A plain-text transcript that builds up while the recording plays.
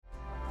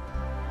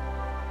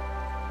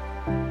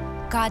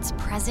God's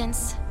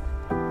presence,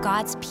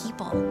 God's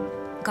people,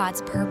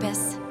 God's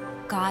purpose,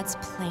 God's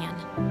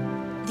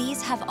plan.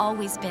 These have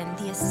always been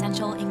the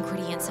essential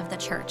ingredients of the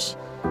church.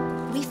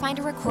 We find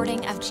a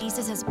recording of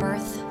Jesus'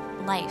 birth,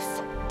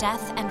 life,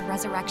 death, and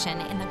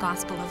resurrection in the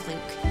Gospel of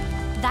Luke.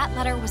 That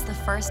letter was the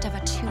first of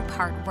a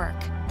two-part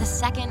work, the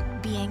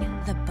second being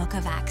the Book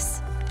of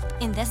Acts.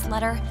 In this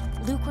letter,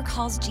 Luke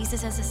recalls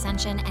Jesus'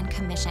 ascension and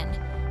commission,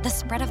 the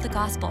spread of the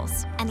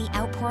Gospels, and the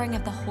outpouring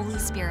of the Holy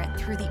Spirit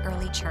through the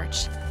early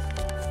church.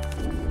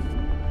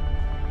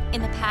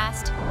 In the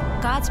past,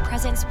 God's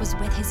presence was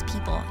with his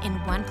people in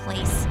one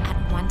place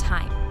at one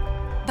time.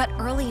 But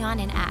early on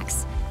in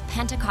Acts,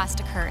 Pentecost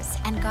occurs,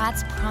 and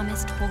God's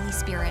promised Holy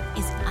Spirit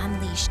is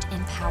unleashed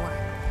in power,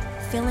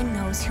 filling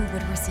those who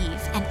would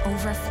receive and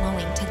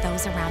overflowing to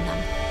those around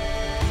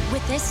them.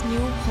 With this new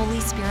Holy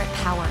Spirit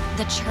power,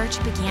 the church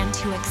began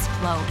to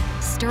explode,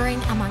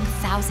 stirring among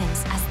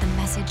thousands as the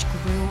message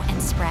grew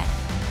and spread.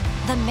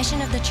 The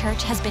mission of the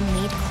church has been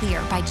made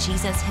clear by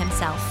Jesus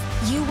himself.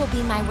 You will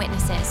be my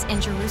witnesses in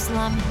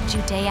Jerusalem,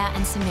 Judea,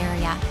 and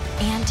Samaria,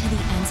 and to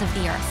the ends of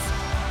the earth.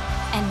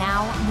 And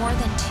now, more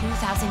than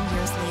 2,000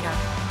 years later,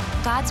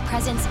 God's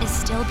presence is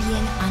still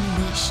being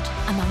unleashed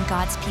among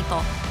God's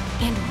people,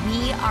 and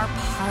we are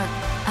part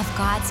of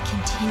God's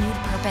continued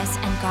purpose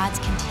and God's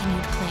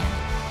continued plan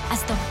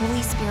as the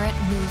Holy Spirit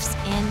moves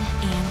in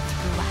and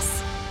through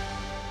us.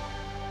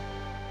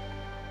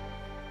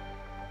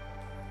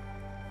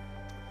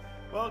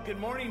 Well, good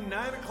morning,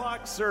 9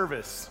 o'clock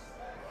service.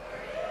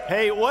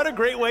 Hey, what a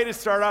great way to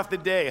start off the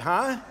day,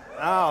 huh?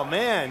 Oh,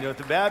 man, with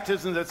the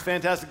baptisms, that's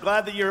fantastic.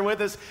 Glad that you're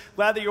with us.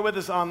 Glad that you're with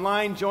us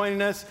online,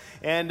 joining us,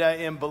 and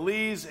in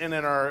Belize and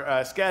in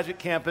our Skagit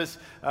campus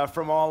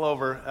from all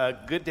over.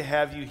 Good to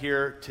have you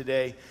here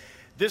today.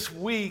 This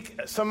week,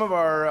 some of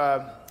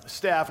our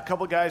staff, a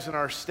couple guys in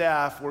our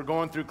staff, were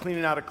going through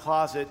cleaning out a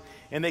closet,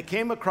 and they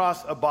came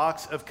across a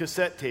box of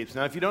cassette tapes.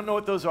 Now, if you don't know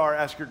what those are,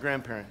 ask your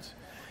grandparents.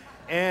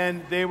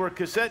 And they were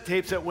cassette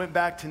tapes that went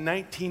back to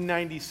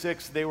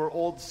 1996. They were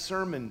old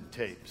sermon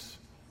tapes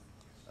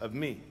of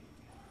me.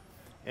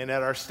 And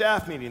at our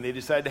staff meeting, they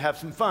decided to have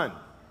some fun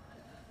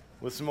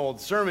with some old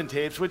sermon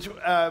tapes, which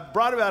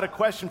brought about a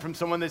question from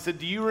someone. They said,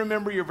 do you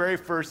remember your very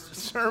first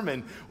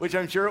sermon? Which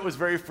I'm sure it was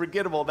very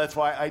forgettable. That's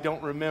why I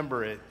don't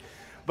remember it.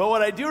 But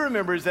what I do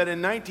remember is that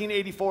in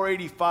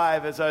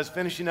 1984-85, as I was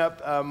finishing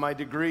up my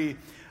degree,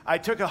 I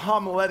took a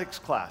homiletics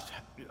class,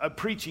 a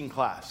preaching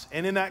class.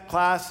 And in that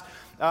class,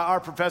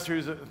 our professor,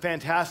 who's a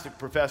fantastic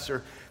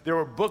professor, there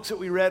were books that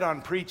we read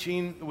on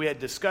preaching. We had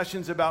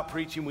discussions about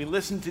preaching. We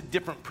listened to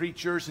different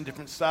preachers and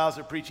different styles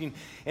of preaching.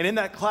 And in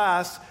that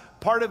class,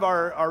 part of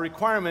our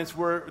requirements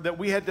were that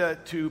we had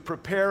to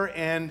prepare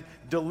and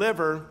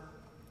deliver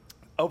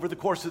over the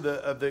course of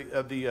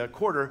the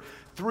quarter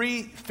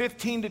 3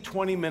 15 to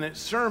 20 minute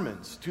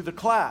sermons to the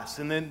class,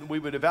 and then we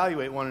would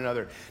evaluate one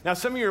another. Now,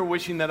 some of you are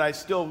wishing that I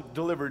still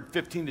delivered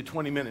 15 to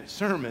 20 minute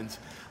sermons.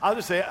 I'll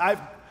just say,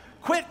 I've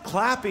quit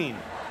clapping.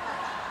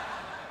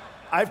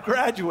 I've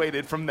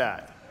graduated from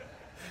that.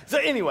 So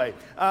anyway,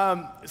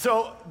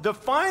 so the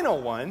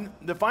final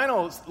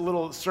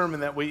little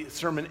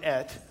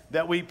sermonette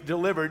that we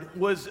delivered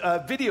was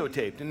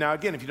videotaped. And now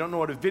again, if you don't know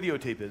what a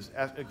videotape is,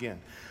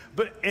 again.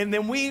 And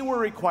then we were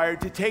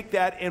required to take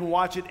that and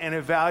watch it and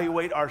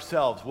evaluate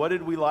ourselves. What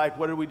did we like?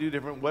 What did we do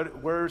different?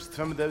 Where's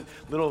some of the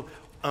little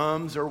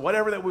or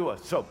whatever that we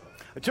was? So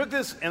I took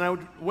this and I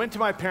went to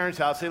my parents'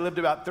 house. They lived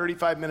about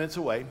 35 minutes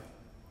away.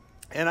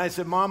 And I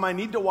said, Mom, I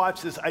need to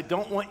watch this. I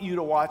don't want you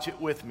to watch it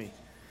with me.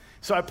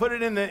 So I put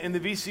it in the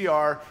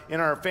VCR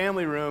in our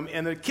family room,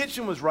 and the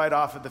kitchen was right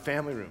off of the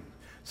family room.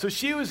 So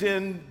she was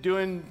in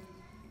doing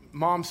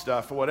mom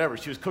stuff or whatever.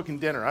 She was cooking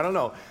dinner. I don't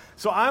know.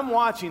 So I'm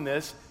watching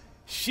this.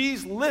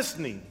 She's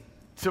listening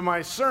to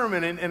my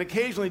sermon and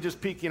occasionally just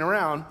peeking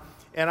around.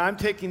 And I'm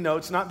taking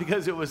notes, not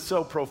because it was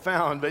so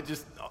profound, but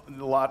just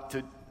a lot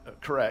to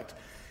correct.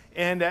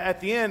 And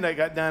at the end, I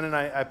got done and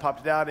I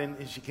popped it out,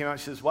 and she came out and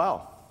she says,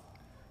 wow,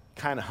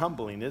 kind of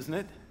humbling, isn't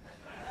it?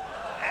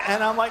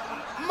 And I'm like,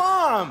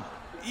 Mom,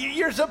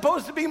 you're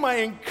supposed to be my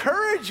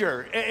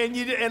encourager. And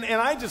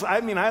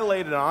I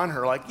laid it on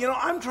her, like,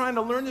 I'm trying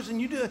to learn this, and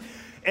you do it.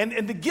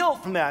 And the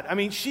guilt from that,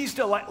 she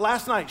still, like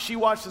last night, she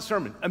watched the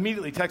sermon,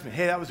 immediately texted me,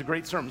 hey, that was a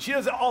great sermon. She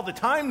does it all the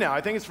time now.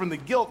 I think it's from the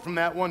guilt from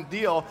that one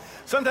deal.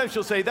 Sometimes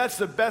she'll say, that's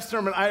the best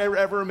sermon I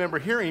ever remember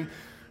hearing.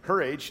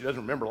 Her age, she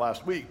doesn't remember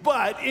last week.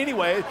 But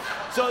anyway,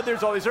 so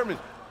there's all these sermons.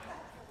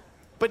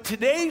 But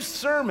today's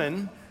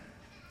sermon,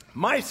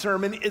 my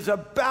sermon, is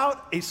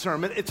about a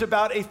sermon. It's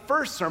about a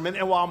first sermon.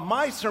 And while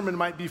my sermon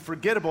might be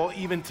forgettable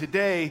even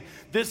today,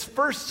 this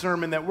first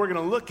sermon that we're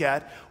going to look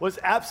at was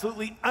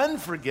absolutely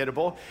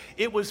unforgettable.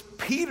 It was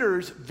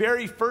Peter's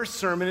very first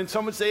sermon, and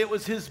some would say it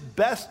was his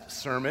best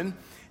sermon.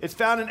 It's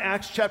found in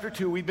Acts chapter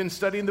 2. We've been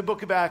studying the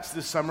book of Acts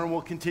this summer, and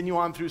we'll continue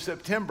on through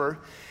September.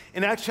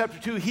 In Acts chapter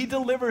 2, he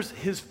delivers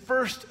his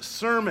first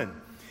sermon.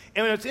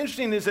 And what's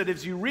interesting is that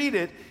as you read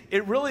it,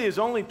 it really is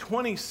only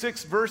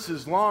 26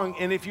 verses long.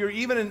 And if you're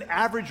even an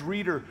average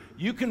reader,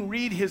 you can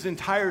read his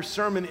entire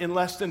sermon in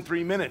less than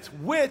 3 minutes,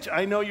 which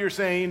I know you're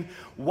saying,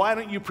 why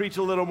don't you preach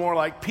a little more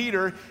like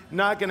Peter?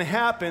 Not going to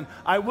happen.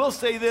 I will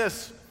say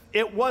this,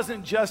 it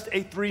wasn't just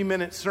a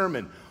 3-minute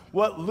sermon.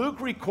 What Luke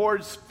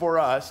records for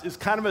us is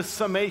kind of a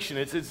summation.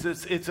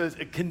 It's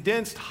a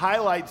condensed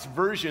highlights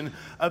version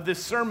of this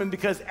sermon,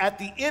 because at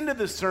the end of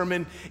the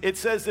sermon, it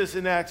says this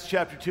in Acts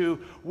chapter 2,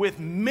 with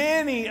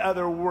many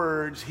other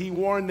words, he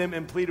warned them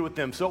and pleaded with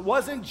them. So it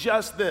wasn't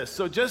just this.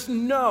 So just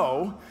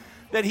know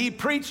that he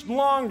preached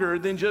longer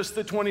than just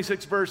the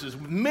 26 verses.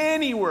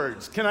 Many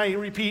words. Can I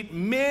repeat?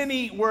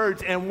 Many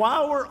words. And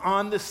while we're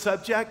on the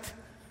subject,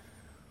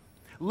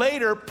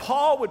 later,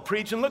 Paul would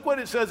preach, and look what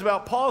it says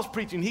about Paul's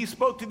preaching. He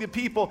spoke to the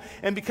people,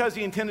 and because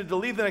he intended to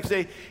leave the next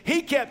day,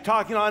 he kept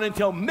talking on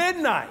until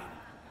midnight.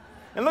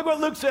 And look what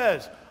Luke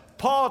says.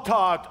 Paul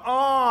talked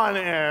on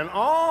and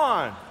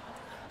on.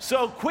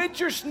 So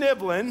quit your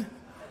sniveling,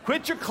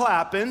 quit your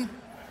clapping,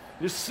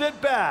 just sit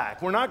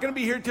back. We're not going to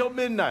be here till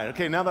midnight.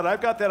 Okay, now that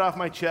I've got that off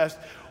my chest,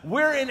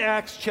 we're in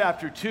Acts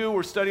chapter 2.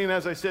 We're studying,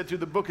 as I said, through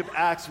the book of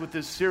Acts with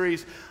this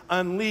series,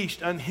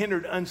 Unleashed,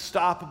 Unhindered,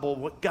 Unstoppable,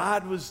 what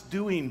God was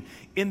doing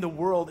in the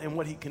world and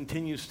what he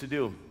continues to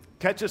do.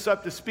 Catch us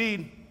up to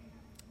speed.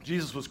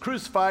 Jesus was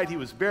crucified, he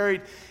was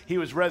buried, he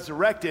was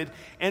resurrected,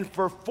 and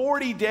for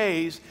 40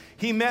 days,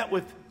 he met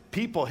with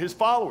people, his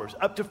followers,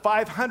 up to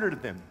 500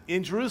 of them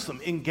in Jerusalem,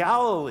 in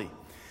Galilee.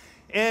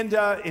 And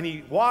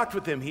he walked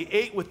with them, he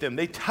ate with them,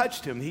 they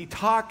touched him, he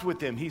talked with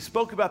them, he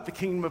spoke about the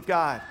kingdom of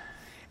God.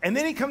 And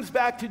then he comes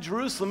back to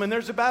Jerusalem, and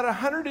there's about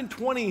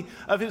 120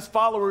 of his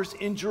followers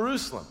in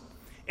Jerusalem.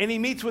 And he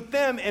meets with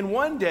them, and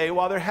one day,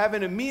 while they're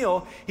having a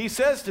meal, he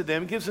says to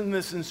them, gives them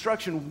this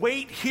instruction,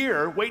 wait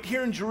here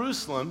in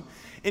Jerusalem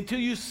until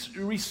you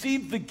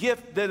receive the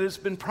gift that has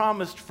been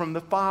promised from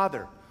the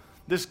Father,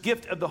 this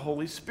gift of the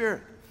Holy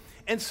Spirit.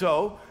 And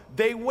so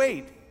they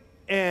wait,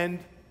 and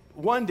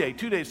 1 day,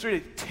 2 days, 3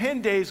 days,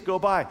 10 days go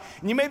by.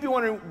 And you may be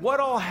wondering what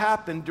all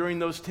happened during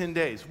those 10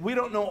 days. We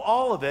don't know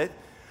all of it.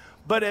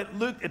 But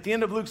at the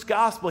end of Luke's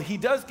gospel, he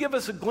does give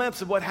us a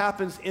glimpse of what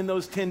happens in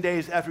those 10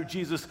 days after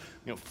Jesus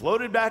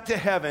floated back to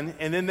heaven,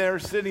 and then they're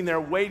sitting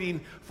there waiting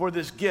for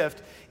this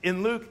gift.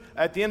 In Luke,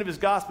 at the end of his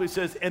gospel, he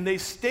says, and they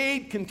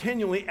stayed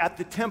continually at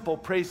the temple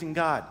praising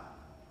God.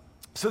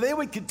 So they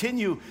would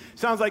continue,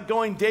 sounds like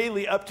going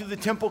daily up to the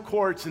temple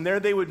courts, and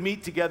there they would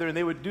meet together, and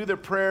they would do their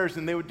prayers,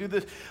 and they would do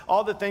this,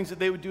 all the things that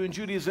they would do in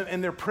Judaism,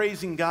 and they're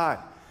praising God.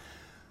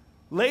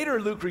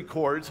 Later, Luke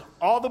records,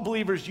 all the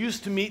believers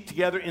used to meet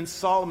together in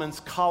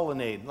Solomon's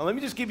colonnade. Now, let me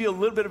just give you a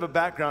little bit of a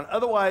background.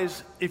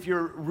 Otherwise, if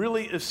you're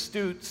really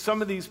astute,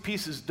 some of these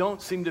pieces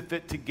don't seem to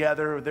fit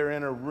together. They're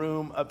in a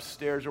room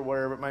upstairs or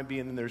wherever it might be,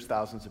 and then there's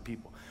thousands of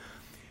people.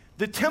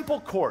 The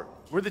temple court,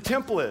 where the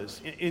temple is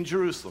in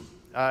Jerusalem,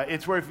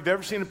 it's where, if you've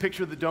ever seen a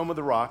picture of the Dome of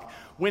the Rock,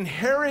 when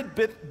Herod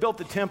built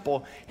the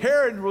temple,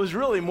 Herod was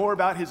really more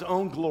about his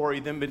own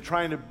glory than been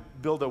trying to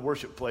build a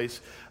worship place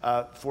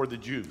for the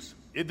Jews.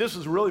 This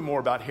was really more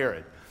about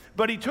Herod.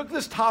 But he took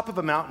this top of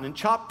a mountain and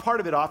chopped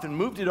part of it off and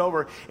moved it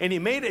over, and he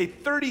made a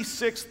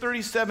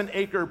 37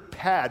 acre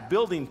pad,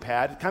 building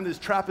pad, kind of this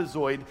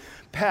trapezoid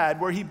pad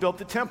where he built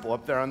the temple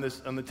up there on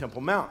the Temple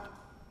Mount.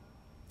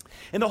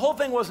 And the whole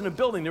thing wasn't a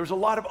building. There was a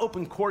lot of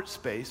open court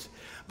space.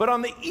 But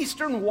on the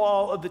eastern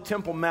wall of the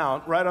Temple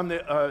Mount, right on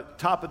the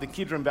top of the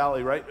Kidron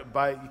Valley, right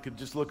by, you could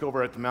just look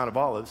over at the Mount of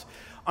Olives,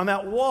 on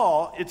that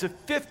wall, it's a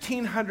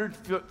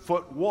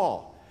 1,500-foot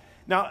wall.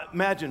 Now,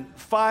 imagine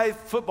 5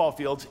 football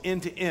fields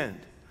end to end.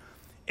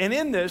 And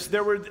in this,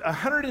 there were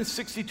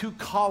 162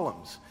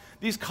 columns.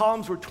 These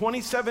columns were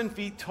 27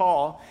 feet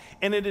tall,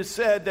 and it is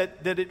said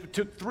that it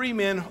took 3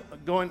 men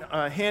going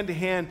hand to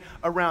hand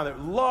around it.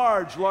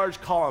 Large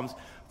columns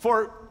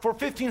for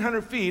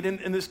 1,500 feet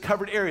in this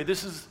covered area.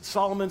 This is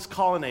Solomon's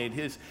colonnade,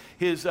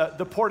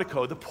 the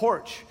portico, the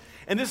porch.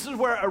 And this is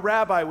where a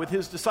rabbi with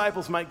his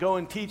disciples might go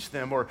and teach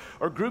them, or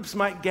groups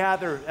might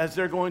gather as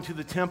they're going to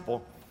the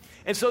temple.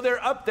 And so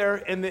they're up there,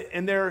 and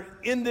they're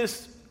in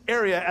this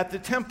area at the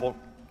temple.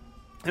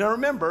 And I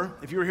remember,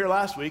 if you were here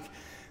last week,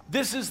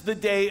 this is the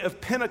day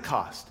of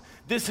Pentecost.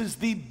 This is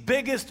the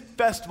biggest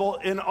festival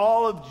in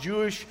all of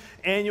Jewish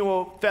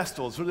annual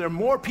festivals. So there are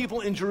more people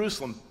in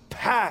Jerusalem,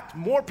 packed,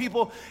 more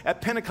people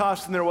at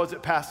Pentecost than there was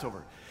at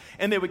Passover.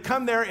 And they would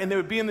come there, and they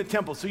would be in the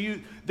temple. So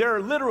there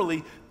are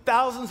literally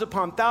thousands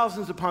upon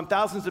thousands upon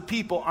thousands of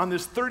people on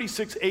this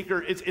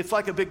 36-acre, it's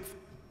like a big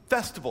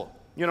festival.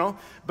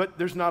 But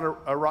there's not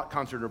a rock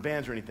concert or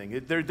bands or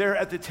anything. They're there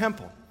at the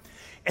temple.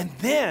 And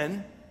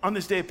then, on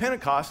this day of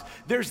Pentecost,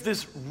 there's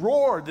this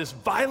roar, this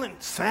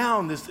violent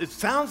sound. It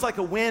sounds like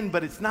a wind,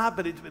 but it's not,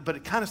 but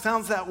it kind of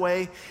sounds that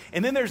way.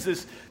 And then there's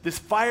this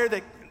fire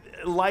that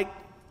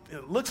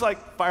it looks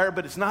like fire,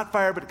 but it's not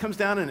fire, but it comes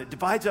down and it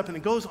divides up and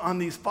it goes on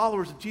these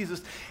followers of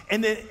Jesus.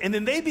 And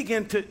then they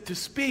begin to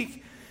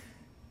speak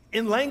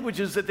in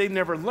languages that they've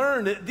never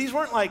learned. These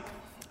weren't like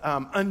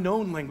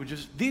unknown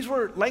languages. These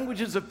were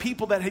languages of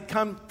people that had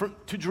come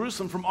to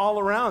Jerusalem from all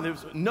around. There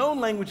was known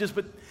languages,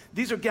 but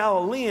these are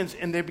Galileans,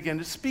 and they began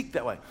to speak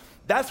that way.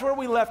 That's where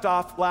we left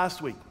off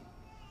last week.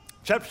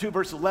 Chapter 2,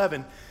 verse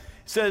 11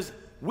 says,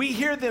 we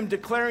hear them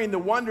declaring the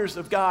wonders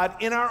of God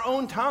in our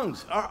own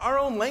tongues, our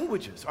own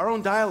languages, our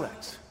own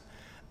dialects.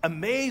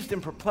 Amazed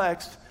and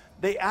perplexed,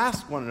 they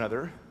ask one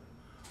another,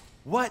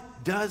 what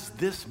does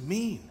this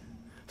mean?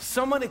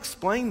 Someone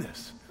explain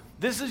this.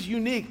 This is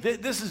unique.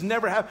 This has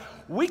never happened.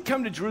 We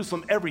come to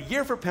Jerusalem every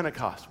year for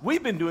Pentecost.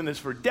 We've been doing this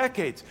for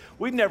decades.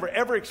 We've never,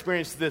 ever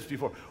experienced this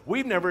before.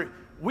 We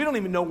don't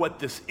even know what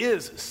this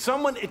is.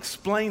 Someone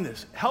explain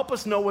this. Help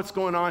us know what's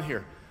going on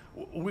here.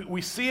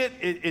 We see it,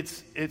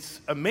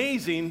 it's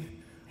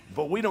amazing,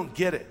 but we don't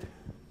get it.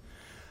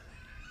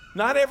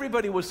 Not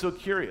everybody was so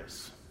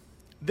curious.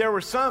 There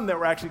were some that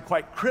were actually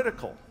quite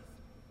critical.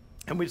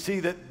 And we see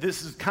that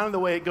this is kind of the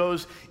way it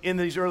goes in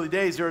these early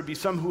days. There would be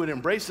some who would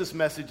embrace this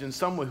message and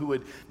some who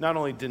would not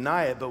only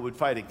deny it, but would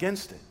fight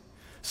against it.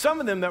 Some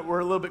of them that were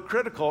a little bit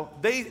critical,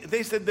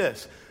 they said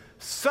this.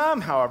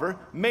 Some, however,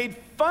 made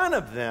fun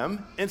of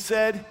them and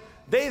said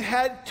they'd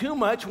had too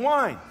much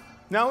wine.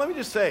 Now, let me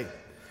just say,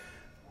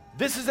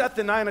 this is at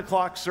the 9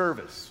 o'clock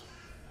service.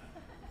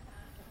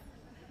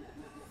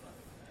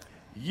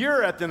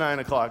 You're at the 9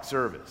 o'clock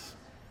service.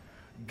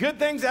 Good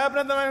things happen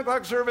at the 9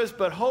 o'clock service,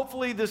 but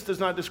hopefully this does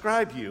not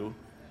describe you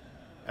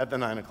at the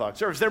 9 o'clock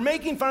service. They're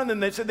making fun of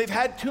them. They said they've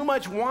had too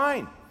much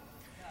wine.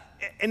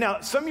 And now,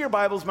 some of your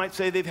Bibles might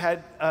say they've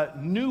had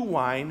new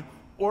wine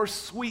or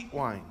sweet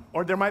wine.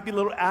 Or there might be a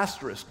little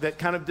asterisk that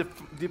kind of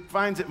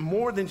defines it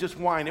more than just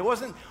wine. It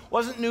wasn't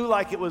new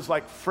like it was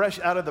like fresh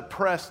out of the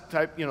press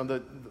type,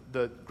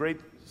 the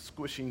grape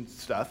squishing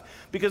stuff,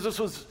 because this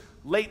was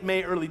late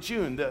May, early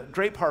June. The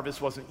grape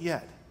harvest wasn't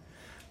yet.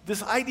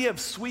 This idea of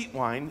sweet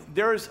wine,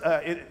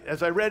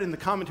 as I read in the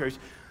commentaries,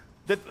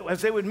 that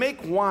as they would make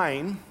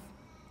wine,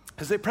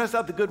 as they pressed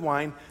out the good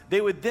wine, they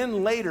would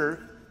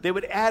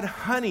add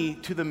honey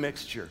to the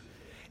mixture.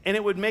 And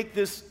it would make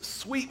this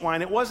sweet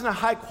wine. It wasn't a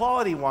high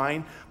quality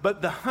wine,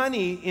 but the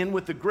honey in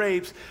with the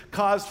grapes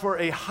caused for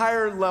a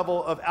higher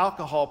level of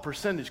alcohol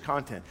percentage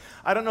content.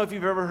 I don't know if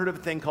you've ever heard of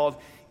a thing called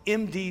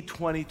MD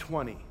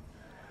 2020.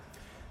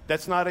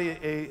 That's not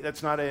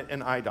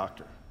an eye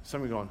doctor.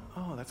 Some are going,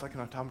 oh, that's like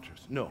an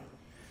optometrist. No.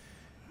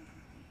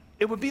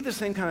 It would be the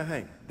same kind of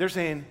thing. They're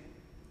saying,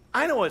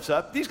 I know what's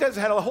up. These guys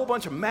had a whole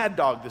bunch of Mad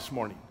Dog this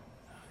morning.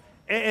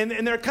 And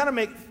they're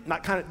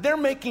they're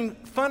making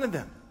fun of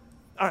them.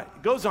 All right,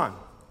 it goes on.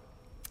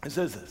 It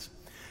says this.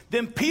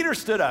 Then Peter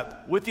stood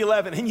up with the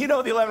 11. And the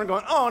 11 are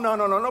going, oh,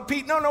 no,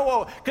 Pete, no,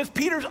 whoa. Because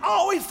Peter's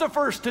always the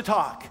first to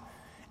talk.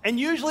 And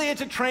usually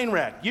it's a train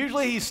wreck.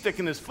 Usually he's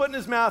sticking his foot in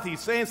his mouth. He's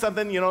saying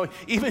something,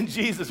 even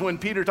Jesus, when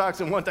Peter talks,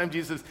 and one time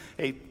Jesus says,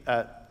 hey,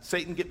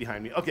 Satan, get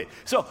behind me. Okay,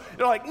 so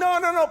they're like,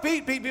 no,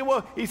 Pete.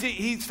 Well,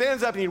 he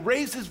stands up and he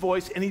raises his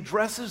voice and he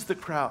addresses the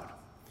crowd.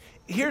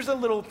 Here's a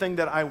little thing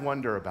that I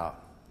wonder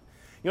about.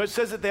 It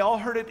says that they all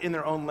heard it in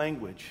their own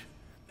language.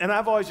 And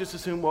I've always just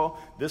assumed, well,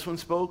 this one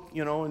spoke,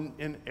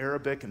 in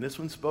Arabic, and this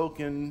one spoke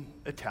in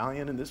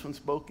Italian, and this one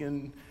spoke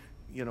in,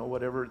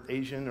 whatever,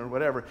 Asian or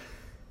whatever.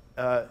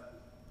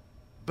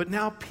 But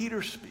now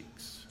Peter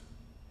speaks.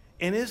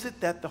 And is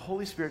it that the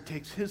Holy Spirit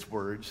takes his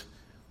words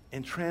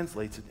and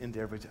translates it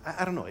into everything?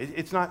 I don't know.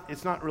 It's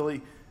not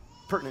really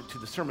pertinent to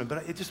the sermon,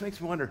 but it just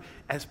makes me wonder,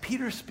 as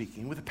Peter's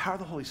speaking with the power of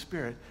the Holy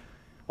Spirit,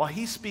 while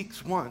he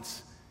speaks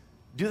once,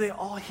 do they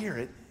all hear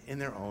it in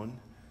their own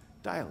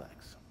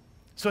dialects?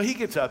 So he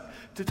gets up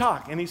to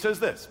talk, and he says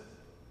this,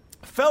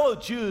 fellow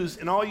Jews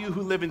and all you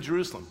who live in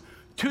Jerusalem,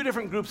 two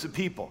different groups of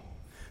people.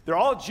 They're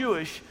all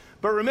Jewish,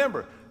 but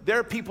remember, there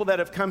are people that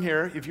have come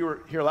here. If you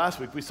were here last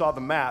week, we saw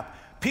the map.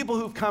 People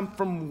who've come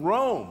from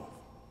Rome,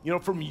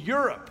 from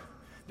Europe.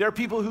 There are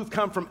people who've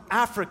come from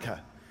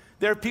Africa.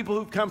 There are people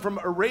who've come from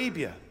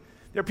Arabia.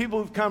 There are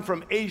people who've come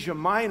from Asia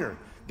Minor.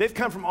 They've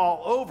come from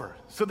all over.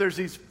 So there's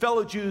these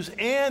fellow Jews,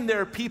 and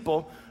there are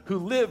people who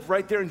live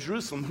right there in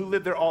Jerusalem, who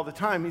live there all the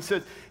time. He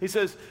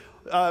says,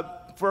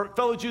 for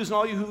fellow Jews and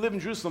all you who live in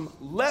Jerusalem,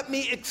 let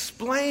me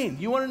explain.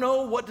 You want to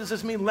know what does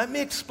this mean? Let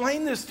me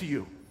explain this to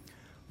you.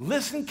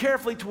 Listen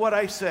carefully to what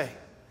I say.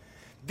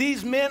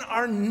 These men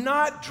are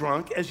not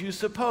drunk as you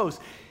suppose.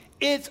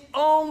 It's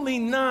only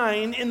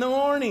 9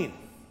 a.m.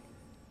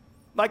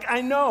 Like, I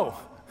know,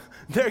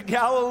 they're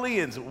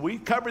Galileans. We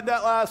covered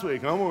that last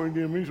week. I'm going to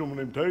give me some of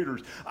them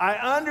taters. I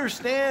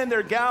understand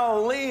they're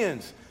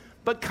Galileans,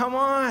 but come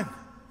on.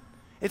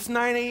 It's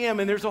 9 a.m.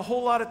 and there's a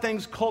whole lot of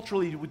things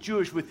culturally with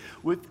Jewish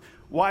with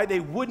why they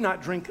would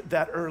not drink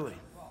that early.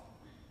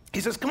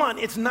 He says, come on,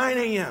 it's 9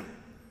 a.m.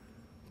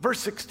 Verse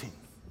 16.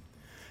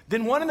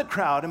 Then one in the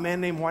crowd, a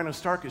man named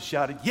Weinostarchus,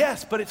 shouted,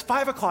 yes, but it's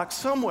 5 o'clock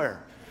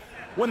somewhere.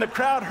 When the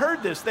crowd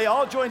heard this, they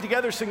all joined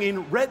together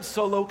singing Red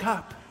Solo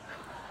Cup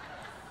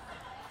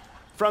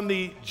from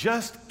the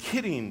Just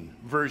Kidding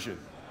version.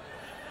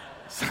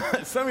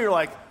 Some of you are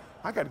like,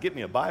 I got to get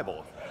me a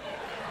Bible.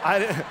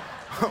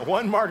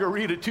 1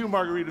 margarita, 2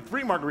 margarita,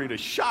 3 margarita,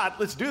 shot.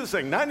 Let's do this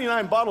thing.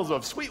 99 bottles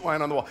of sweet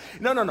wine on the wall.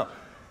 No.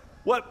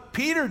 what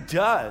Peter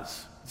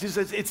does, he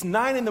says it's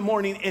 9 in the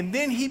morning, and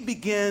then he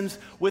begins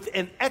with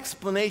an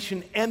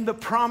explanation and the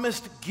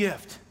promised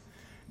gift.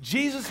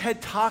 Jesus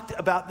had talked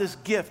about this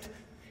gift.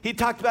 He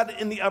talked about it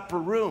in the upper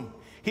room.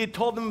 He had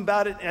told them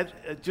about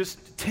it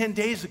just 10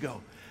 days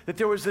ago, that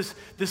there was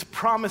this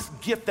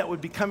promised gift that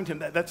would be coming to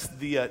him. That's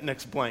the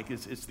next blank.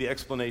 It's the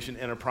explanation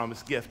and a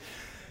promised gift.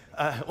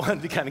 I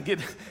wanted to kind of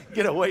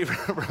get away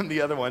from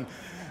the other one.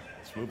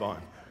 Let's move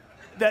on.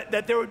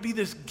 That there would be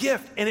this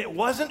gift, and it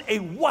wasn't a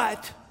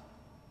what,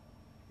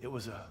 it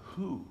was a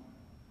who.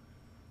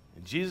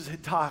 And Jesus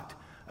had talked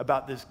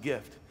about this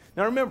gift.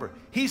 Now remember,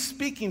 he's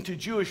speaking to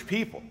Jewish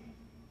people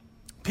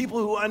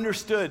who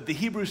understood the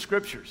Hebrew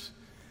scriptures.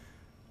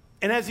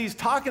 And as he's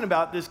talking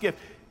about this gift,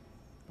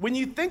 when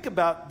you think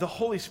about the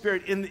Holy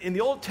Spirit in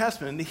the Old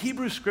Testament, in the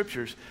Hebrew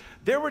scriptures,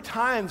 there were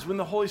times when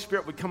the Holy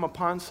Spirit would come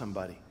upon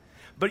somebody.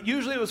 But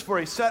usually it was for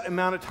a set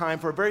amount of time,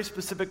 for a very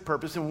specific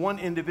purpose in one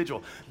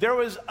individual. There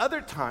was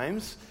other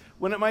times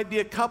when it might be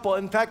a couple.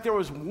 In fact, there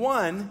was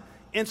one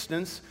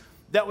instance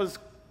that was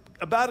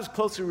about as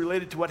closely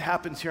related to what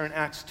happens here in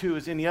Acts 2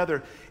 as any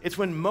other. It's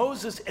when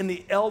Moses and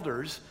the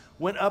elders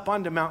went up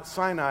onto Mount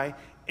Sinai,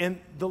 and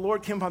the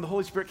Lord came upon, the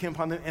Holy Spirit came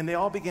upon them, and they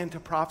all began to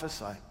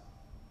prophesy.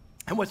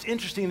 And what's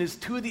interesting is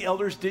 2 of the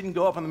elders didn't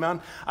go up on the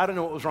mountain. I don't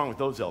know what was wrong with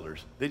those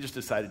elders. They just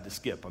decided to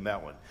skip on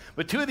that one.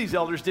 But 2 of these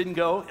elders didn't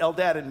go,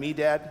 Eldad and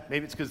Medad.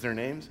 Maybe it's because of their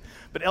names.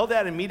 But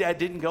Eldad and Medad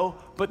didn't go,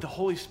 but the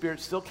Holy Spirit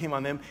still came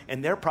on them,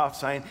 and they're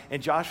prophesying.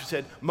 And Joshua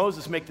said,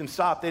 Moses, make them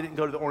stop. They didn't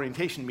go to the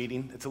orientation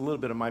meeting. It's a little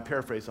bit of my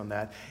paraphrase on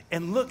that.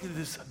 And look at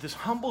this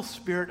humble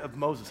spirit of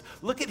Moses.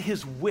 Look at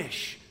his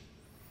wish.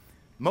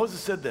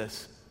 Moses said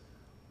this,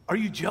 "Are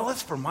you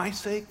jealous for my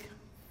sake?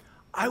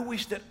 I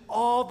wish that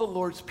all the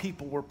Lord's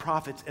people were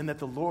prophets and that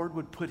the Lord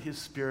would put his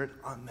spirit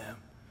on them."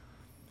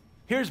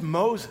 Here's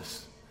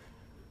Moses,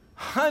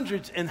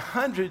 hundreds and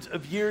hundreds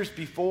of years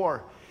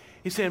before.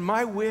 He's saying,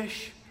 my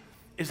wish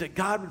is that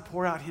God would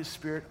pour out his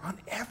spirit on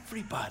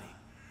everybody.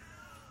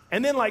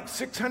 And then like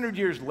 600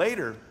 years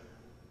later,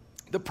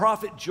 the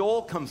prophet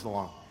Joel comes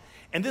along.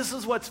 And this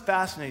is what's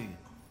fascinating.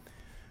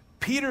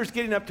 Peter's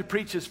getting up to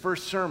preach his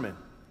first sermon.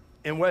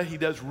 And what he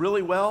does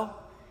really well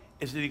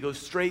is that he goes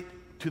straight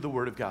to the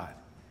Word of God.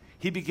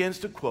 He begins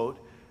to quote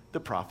the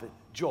prophet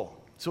Joel.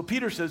 So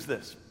Peter says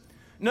this,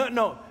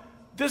 no,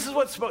 this is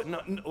what's spoken,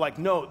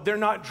 no, they're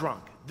not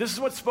drunk. This is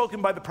what's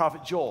spoken by the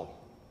prophet Joel.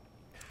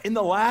 In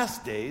the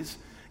last days,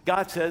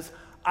 God says,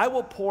 I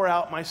will pour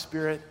out my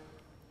spirit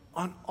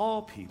on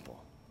all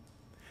people.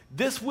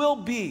 This will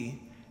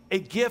be a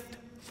gift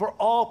for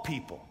all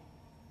people.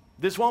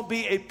 This won't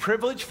be a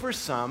privilege for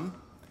some.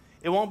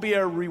 It won't be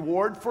a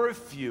reward for a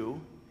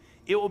few.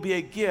 It will be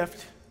a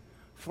gift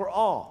for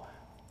all.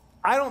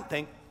 I don't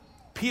think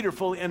Peter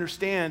fully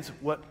understands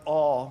what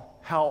all,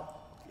 how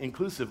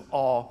inclusive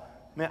all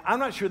meant. I'm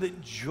not sure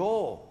that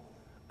Joel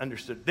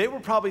understood. They were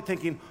probably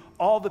thinking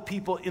all the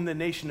people in the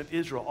nation of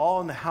Israel,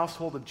 all in the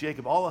household of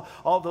Jacob,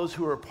 all those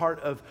who are a part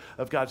of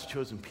God's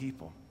chosen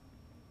people.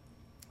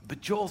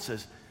 But Joel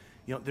says,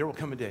 there will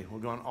come a day,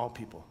 we'll go on all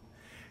people.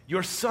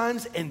 Your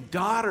sons and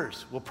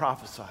daughters will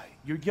prophesy.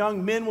 Your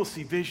young men will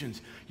see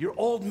visions. Your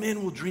old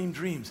men will dream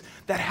dreams.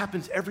 That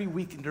happens every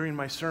week during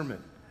my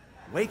sermon.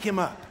 Wake him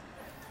up.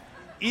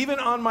 Even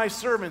on my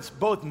servants,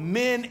 both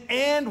men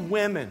and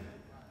women,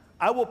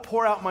 I will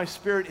pour out my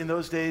spirit in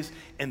those days,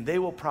 and they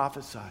will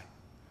prophesy.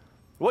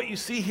 What you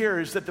see here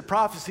is that the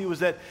prophecy is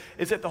that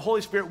the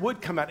Holy Spirit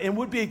would come out and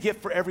would be a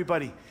gift for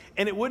everybody.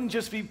 And it wouldn't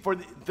just be for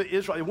the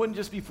Israel. It wouldn't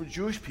just be for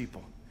Jewish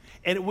people.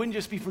 And it wouldn't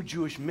just be for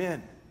Jewish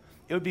men.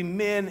 It would be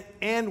men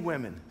and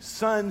women,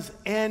 sons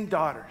and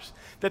daughters.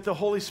 That the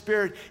Holy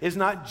Spirit is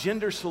not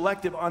gender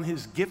selective on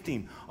his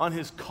gifting, on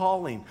his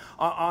calling,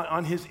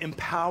 on his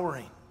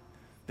empowering.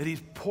 That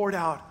he's poured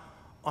out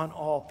on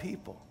all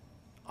people,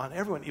 on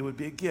everyone. It would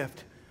be a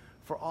gift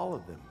for all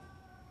of them.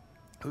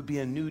 It would be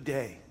a new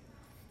day.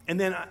 And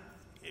then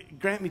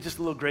grant me just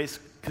a little grace,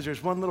 because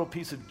there's one little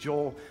piece of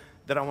Joel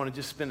that I want to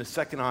just spend a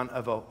second on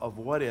of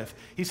what if.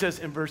 He says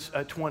in verse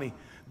 20,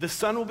 the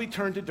sun will be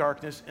turned to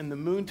darkness and the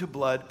moon to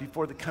blood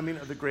before the coming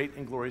of the great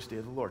and glorious day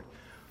of the Lord.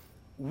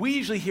 We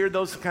usually hear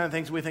those kind of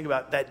things when we think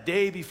about that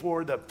day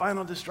before the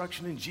final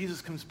destruction and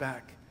Jesus comes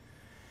back.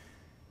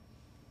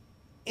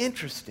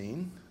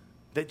 Interesting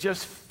that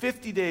just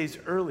 50 days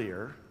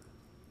earlier,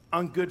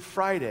 on Good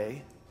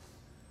Friday,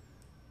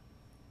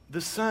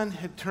 the sun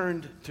had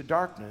turned to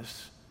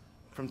darkness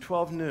from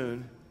 12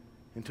 noon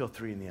until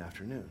 3 in the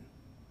afternoon.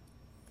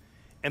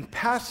 And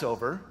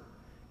Passover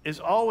is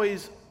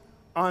always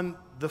on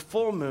the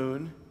full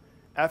moon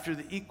after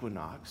the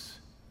equinox.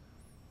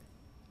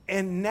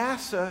 And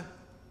NASA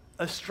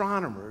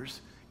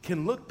astronomers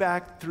can look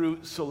back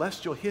through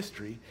celestial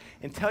history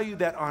and tell you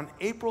that on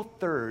April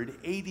 3rd,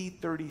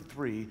 AD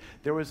 33,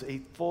 there was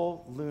a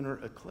full lunar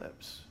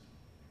eclipse.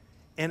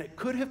 And it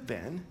could have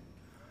been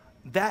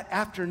that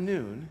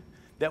afternoon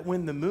that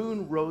when the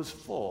moon rose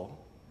full,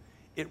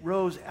 it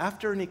rose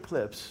after an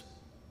eclipse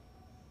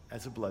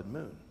as a blood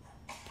moon.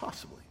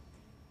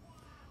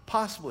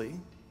 Possibly.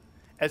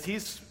 as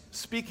he's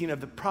speaking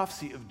of the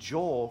prophecy of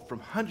Joel from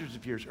hundreds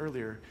of years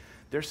earlier,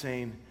 they're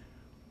saying,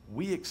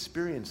 we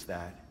experienced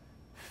that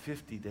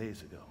 50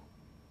 days ago.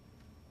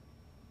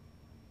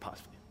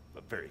 Possibly,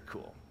 but very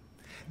cool.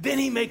 Then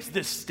he makes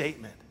this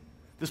statement,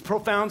 this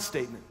profound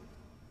statement.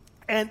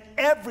 And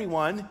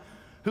everyone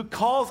who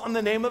calls on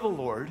the name of the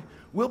Lord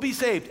will be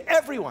saved.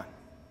 Everyone.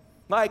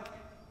 Like,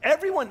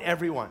 everyone.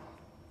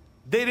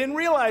 They didn't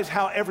realize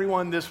how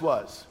everyone this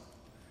was.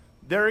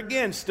 They're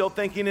again still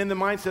thinking in the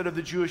mindset of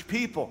the Jewish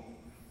people.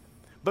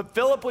 But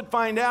Philip would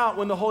find out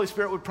when the Holy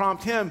Spirit would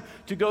prompt him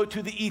to go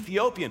to the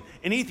Ethiopian,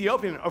 an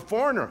Ethiopian, a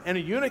foreigner, and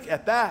a eunuch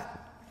at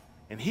that.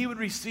 And he would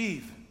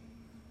receive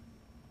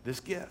this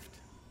gift.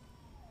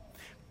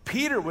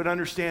 Peter would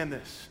understand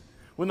this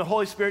when the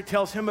Holy Spirit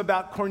tells him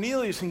about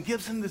Cornelius and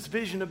gives him this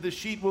vision of this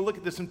sheet. We'll look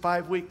at this in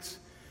 5 weeks.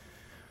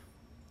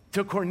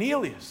 To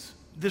Cornelius,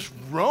 this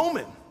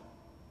Roman,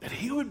 that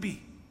he would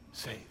be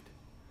saved.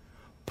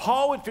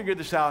 Paul would figure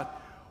this out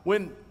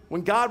when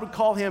God would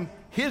call him,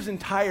 his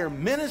entire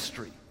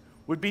ministry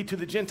would be to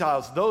the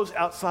Gentiles, those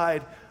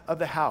outside of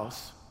the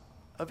house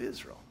of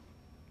Israel.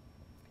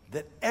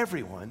 That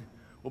everyone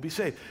will be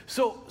saved.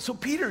 So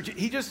Peter,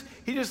 he just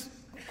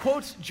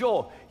quotes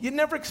Joel. You'd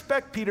never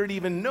expect Peter to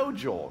even know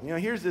Joel. You know,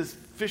 here's this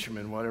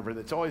fisherman, whatever,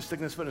 that's always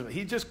sticking his foot in it.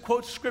 He just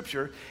quotes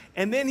Scripture,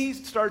 and then he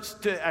starts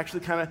to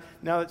actually kind of,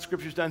 now that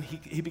Scripture's done,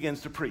 he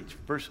begins to preach.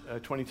 Verse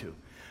 22.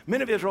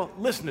 Men of Israel,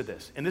 listen to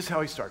this. And this is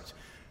how he starts.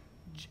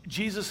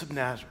 Jesus of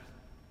Nazareth.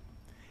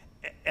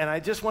 And I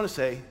just want to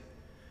say,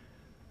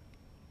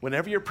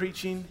 whenever you're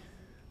preaching,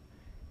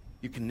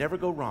 you can never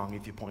go wrong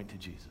if you point to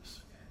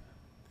Jesus.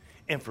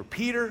 And for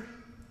Peter,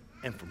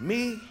 and for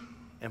me,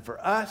 and for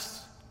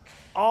us,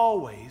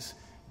 always,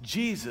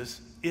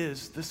 Jesus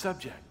is the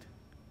subject.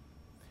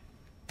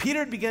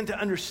 Peter began to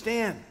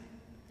understand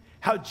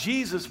how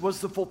Jesus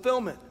was the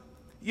fulfillment.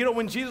 You know,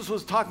 when Jesus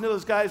was talking to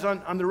those guys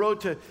on the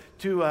road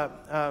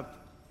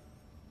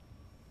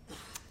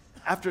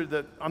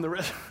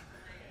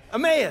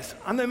Emmaus,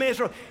 on the Emmaus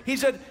Road,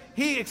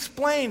 he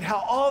explained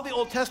how all the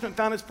Old Testament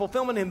found its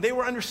fulfillment in him. They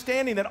were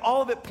understanding that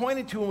all of it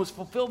pointed to and was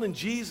fulfilled in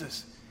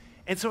Jesus.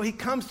 And so he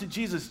comes to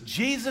Jesus.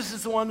 Jesus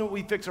is the one that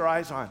we fix our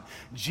eyes on.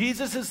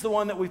 Jesus is the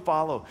one that we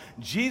follow.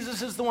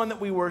 Jesus is the one that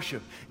we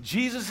worship.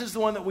 Jesus is the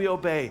one that we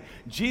obey.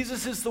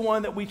 Jesus is the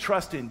one that we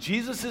trust in.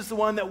 Jesus is the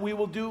one that we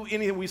will do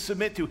anything we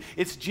submit to.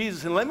 It's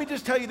Jesus. And let me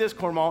just tell you this,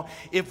 Cornwall.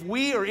 If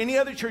we or any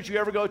other church you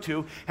ever go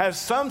to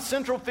has some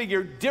central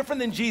figure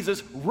different than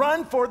Jesus,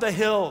 run for the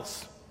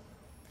hills.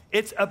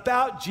 It's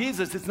about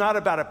Jesus. It's not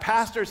about a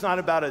pastor. It's not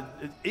about an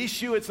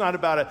issue. It's not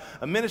about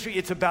a ministry.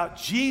 It's about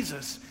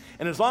Jesus.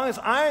 And as long as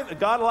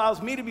God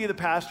allows me to be the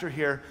pastor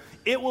here,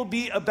 it will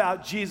be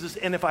about Jesus.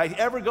 And if I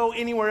ever go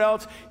anywhere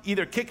else,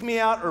 either kick me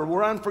out or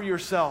run for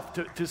yourself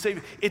to save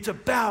you. It's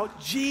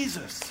about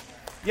Jesus.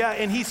 Yeah,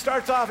 and he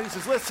starts off and he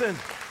says, listen,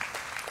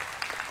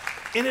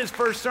 in his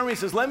first sermon, he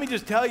says, let me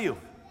just tell you,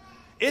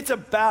 it's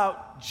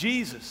about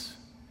Jesus.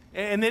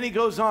 And then he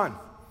goes on.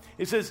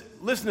 He says,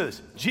 listen to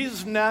this.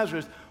 Jesus of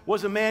Nazareth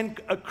was a man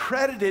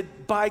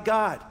accredited by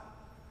God.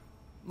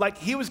 Like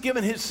he was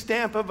given his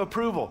stamp of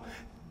approval.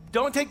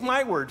 Don't take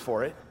my word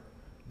for it.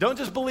 Don't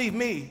just believe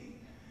me.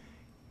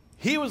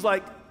 He was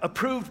like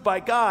approved by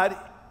God.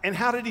 And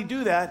how did he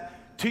do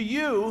that? To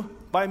you,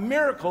 by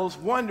miracles,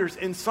 wonders,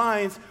 and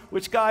signs,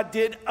 which God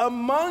did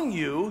among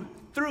you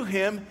through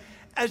him,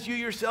 as you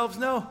yourselves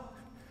know.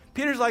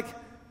 Peter's like,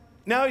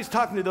 now he's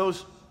talking to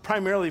those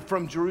primarily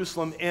from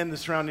Jerusalem and the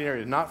surrounding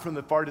area, not from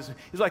the far distance.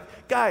 He's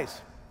like, guys,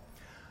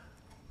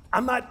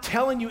 I'm not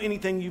telling you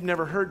anything you've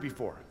never heard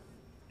before.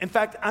 In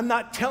fact, I'm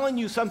not telling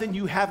you something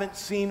you haven't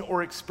seen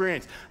or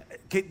experienced.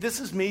 Okay, this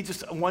is me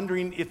just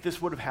wondering if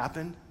this would have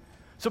happened.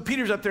 So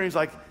Peter's up there and he's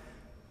like,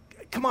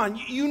 come on,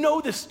 you know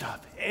this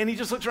stuff. And he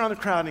just looks around the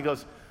crowd and he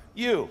goes,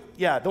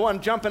 the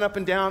one jumping up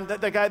and down,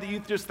 that guy that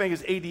you just think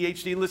is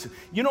ADHD, listen,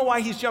 you know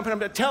why he's jumping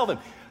up and down? Tell them,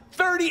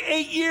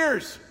 38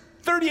 years,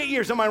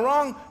 am I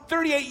wrong?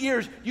 38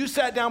 years, you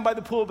sat down by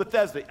the pool of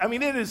Bethesda. I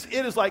mean, it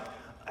is like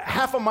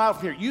half a mile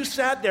from here. You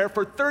sat there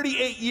for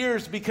 38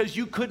 years because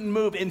you couldn't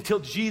move until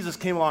Jesus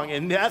came along,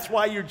 and that's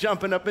why you're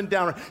jumping up and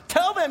down.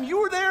 Tell them you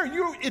were there.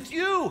 It's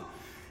you.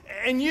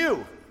 And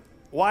you,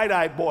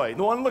 wide-eyed boy,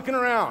 the one looking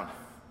around.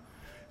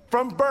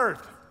 From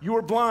birth, you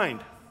were blind.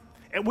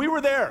 And we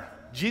were there.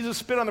 Jesus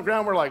spit on the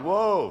ground. We're like,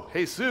 whoa,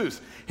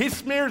 Jesus. He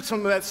smeared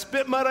some of that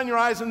spit mud on your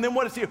eyes, and then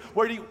what is he?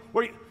 Where do you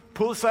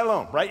Pool of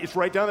Siloam, right? It's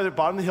right down at the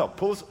bottom of the hill.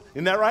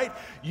 Isn't that right?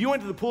 You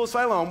went to the Pool of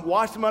Siloam,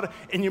 washed them out,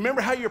 and you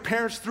remember how your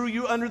parents threw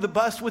you under the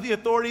bus with the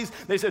authorities?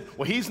 They said,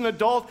 well, he's an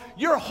adult.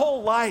 Your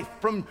whole life,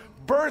 from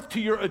birth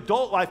to your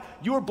adult life,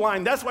 you were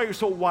blind. That's why you're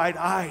so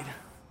wide-eyed.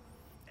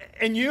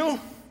 And you've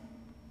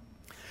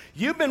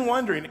been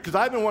wondering, because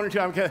I've been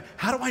wondering too,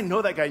 how do I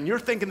know that guy? And you're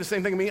thinking the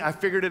same thing as me. I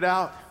figured it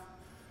out.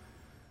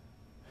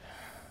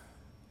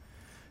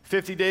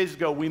 50 days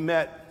ago, we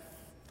met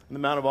on the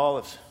Mount of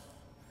Olives.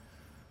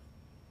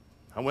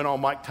 I went all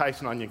Mike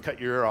Tyson on you and cut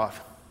your ear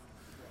off.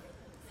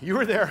 You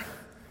were there.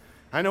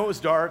 I know it was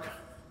dark.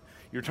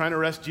 You're trying to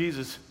arrest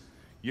Jesus.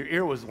 Your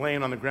ear was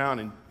laying on the ground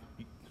and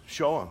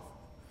show him.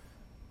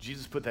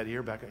 Jesus put that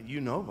ear back.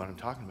 You know what I'm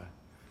talking about.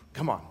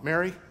 Come on,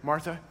 Mary,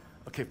 Martha.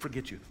 Okay,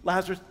 forget you.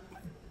 Lazarus,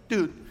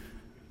 dude,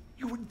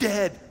 you were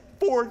dead.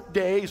 4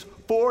 days.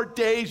 4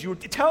 days.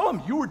 Tell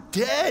him you were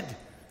dead.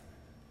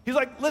 He's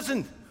like,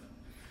 listen,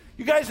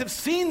 you guys have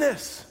seen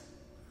this.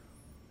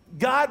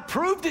 God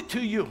proved it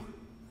to you.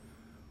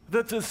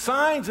 That the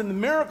signs and the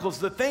miracles,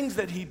 the things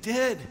that he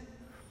did.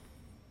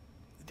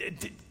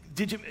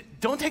 Did you?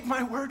 Don't take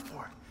my word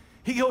for it.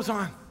 He goes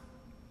on.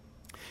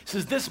 He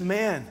says, this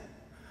man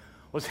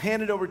was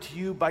handed over to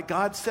you by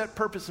God's set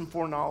purpose and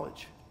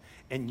foreknowledge.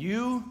 And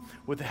you,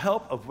 with the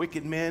help of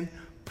wicked men,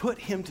 put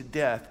him to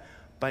death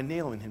by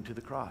nailing him to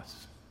the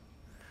cross.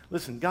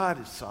 Listen,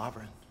 God is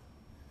sovereign.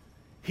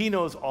 He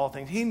knows all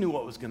things. He knew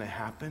what was going to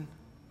happen.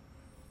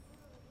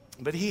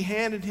 But he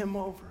handed him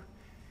over.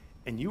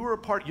 And you were a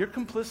part, you're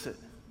complicit.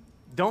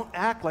 Don't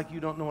act like you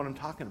don't know what I'm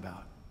talking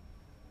about.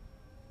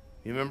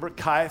 You remember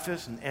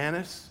Caiaphas and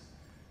Annas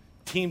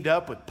teamed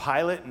up with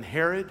Pilate and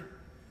Herod?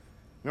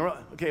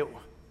 Remember, okay,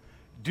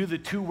 do the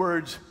two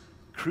words,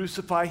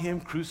 crucify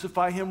him,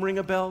 ring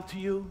a bell to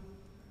you?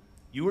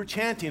 You were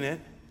chanting it.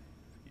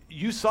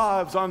 You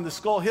saw it was on the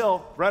Skull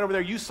Hill, right over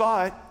there. You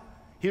saw it.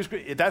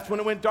 That's when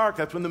it went dark.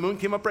 That's when the moon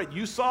came up bright.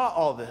 You saw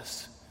all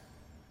this.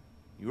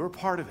 You were a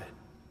part of it.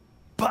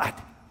 But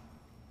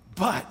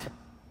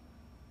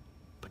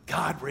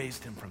God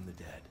raised him from the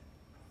dead,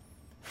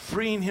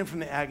 freeing him from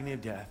the agony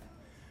of death,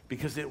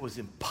 because it was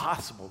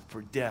impossible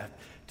for death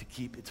to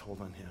keep its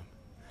hold on him.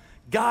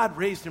 God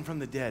raised him from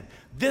the dead.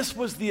 This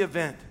was the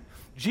event.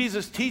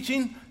 Jesus'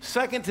 teaching,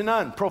 second to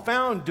none.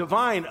 Profound,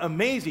 divine,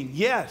 amazing,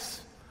 yes.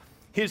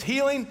 His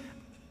healing,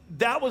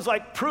 that was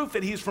like proof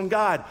that he's from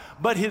God.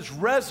 But his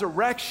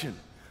resurrection,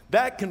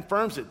 that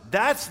confirms it.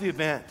 That's the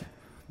event.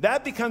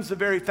 That becomes the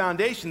very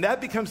foundation. That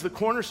becomes the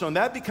cornerstone.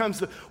 That becomes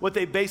what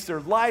they base their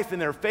life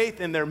and their faith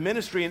and their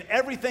ministry and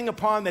everything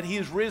upon, that he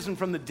is risen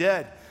from the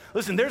dead.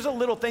 Listen, there's a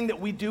little thing that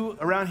we do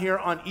around here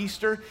on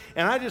Easter,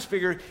 and I just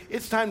figure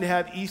it's time to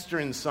have Easter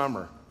in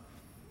summer.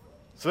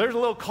 So there's a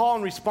little call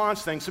and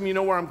response thing. Some of you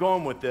know where I'm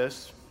going with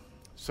this.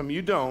 Some of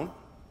you don't.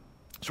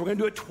 So we're going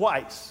to do it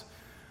twice.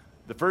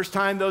 The first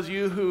time, those of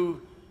you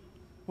who,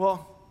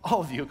 well,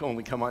 all of you can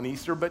only come on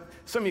Easter, but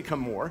some of you come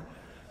more.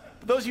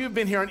 But those of you who have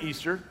been here on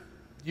Easter,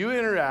 you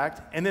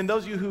interact, and then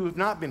those of you who have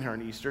not been here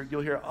on Easter,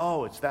 you'll hear,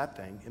 oh, it's that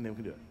thing, and then we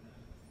can do it.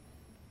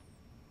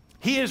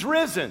 He is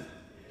risen.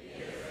 He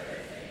is risen.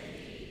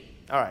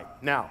 All right,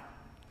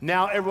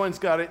 now everyone's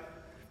got it.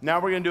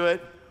 Now we're going to do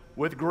it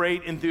with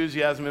great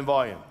enthusiasm and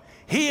volume.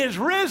 He is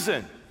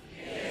risen.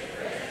 He is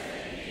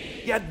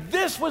risen. Yeah,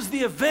 this was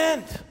the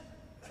event.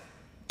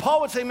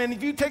 Paul would say, man,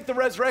 if you take the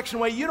resurrection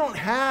away, you don't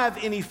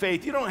have any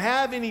faith. You don't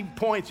have any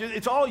points.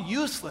 It's all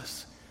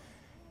useless.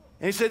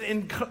 And he said,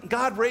 and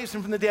God raised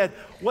him from the dead.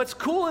 What's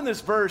cool in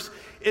this verse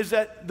is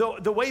that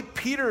the way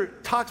Peter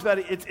talks about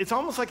it, it's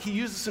almost like he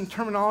uses some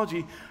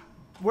terminology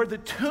where the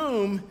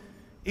tomb,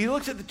 he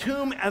looks at the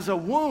tomb as a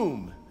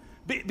womb.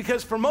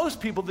 Because for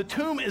most people, the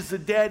tomb is the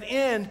dead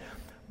end.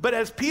 But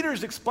as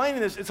Peter's explaining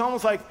this, it's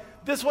almost like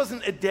this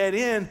wasn't a dead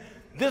end.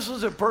 This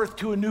was a birth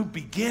to a new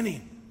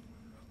beginning.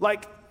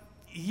 Like,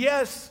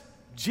 yes,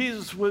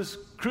 Jesus was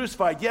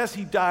crucified. Yes,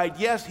 he died.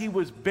 Yes, he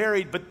was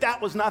buried, but that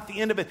was not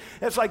the end of it.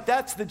 It's like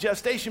that's the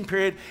gestation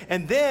period,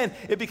 and then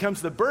it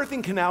becomes the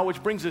birthing canal,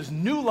 which brings us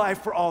new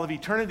life for all of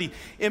eternity.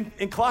 In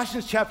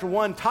Colossians chapter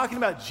 1, talking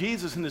about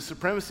Jesus and his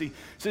supremacy,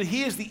 so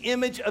he is the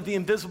image of the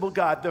invisible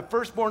God, the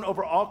firstborn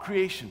over all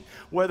creation,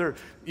 whether,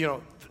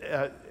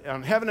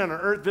 on heaven and on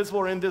earth, visible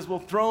or invisible,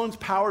 thrones,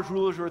 powers,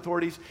 rulers, or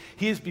authorities.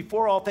 He is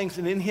before all things,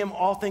 and in him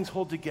all things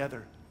hold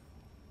together.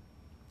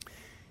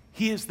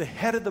 He is the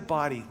head of the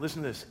body.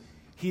 Listen to this.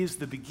 He is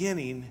the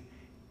beginning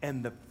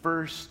and the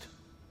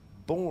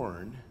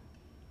firstborn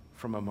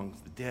from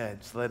amongst the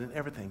dead, so that in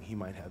everything he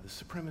might have the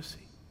supremacy.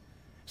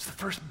 It's the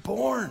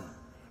firstborn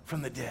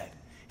from the dead.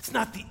 It's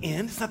not the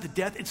end. It's not the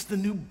death. It's the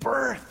new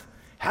birth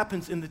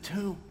happens in the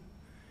tomb.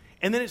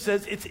 And then it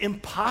says it's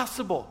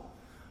impossible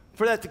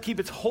for that to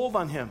keep its hold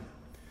on him.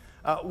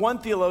 One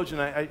theologian,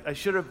 I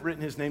should have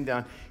written his name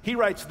down, he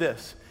writes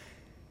this.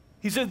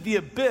 He said, the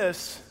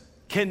abyss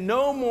can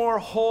no more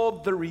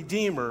hold the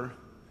Redeemer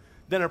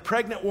than a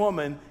pregnant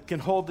woman can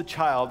hold the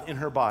child in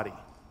her body.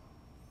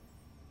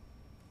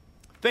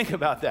 Think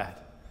about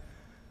that.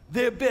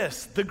 The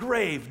abyss, the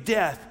grave,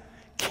 death,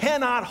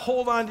 cannot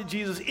hold on to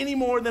Jesus any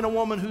more than a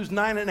woman who's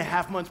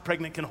 9.5 months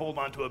pregnant can hold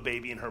on to a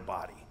baby in her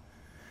body.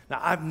 Now,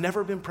 I've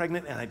never been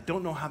pregnant, and I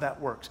don't know how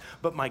that works,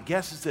 but my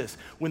guess is this.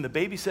 When the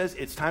baby says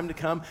it's time to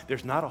come,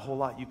 there's not a whole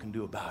lot you can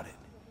do about it.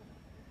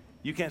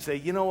 You can't say,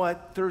 you know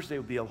what, Thursday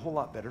would be a whole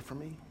lot better for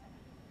me.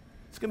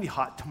 It's going to be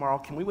hot tomorrow.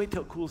 Can we wait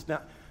till it cools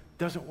down?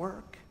 Doesn't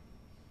work.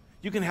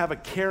 You can have a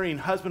caring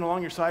husband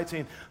along your side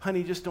saying,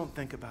 honey, just don't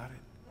think about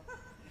it.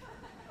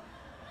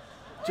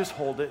 Just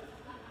hold it.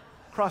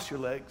 Cross your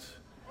legs.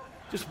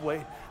 Just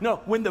wait.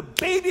 No, when the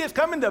baby is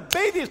coming,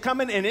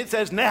 and it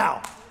says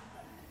now.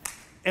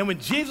 And when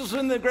Jesus was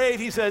in the grave,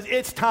 he says,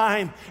 it's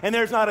time, and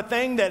there's not a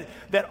thing that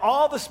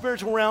all the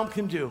spiritual realm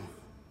can do.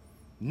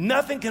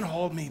 Nothing can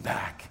hold me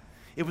back.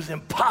 It was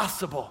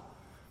impossible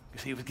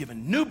because he was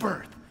given new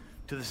birth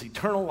to this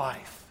eternal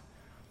life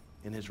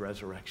in his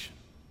resurrection.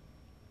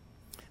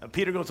 And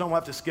Peter goes on, we'll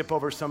have to skip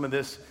over some of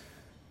his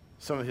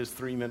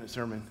 3-minute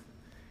sermon.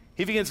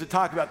 He begins to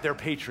talk about their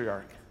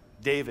patriarch,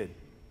 David.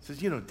 He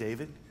says, you know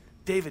David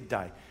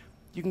died.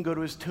 You can go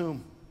to his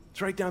tomb.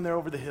 It's right down there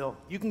over the hill.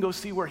 You can go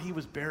see where he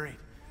was buried.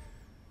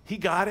 He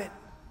got it.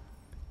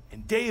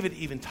 And David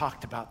even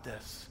talked about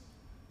this,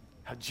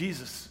 how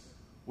Jesus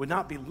would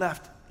not be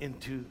left in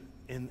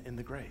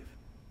the grave.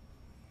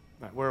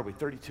 All right, where are we?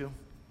 32?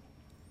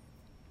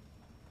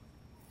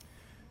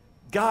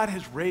 God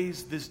has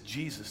raised this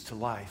Jesus to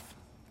life,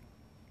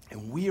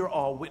 and we are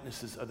all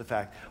witnesses of the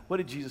fact. What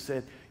did Jesus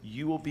say?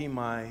 You will be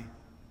my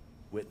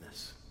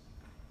witness.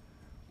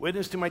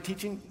 Witness to my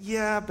teaching?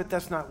 Yeah, but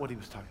that's not what he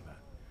was talking about.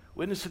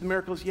 Witness to the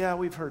miracles? Yeah,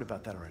 we've heard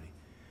about that already.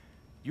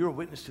 You're a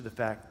witness to the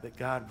fact that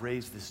God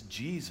raised this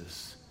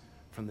Jesus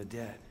from the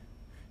dead.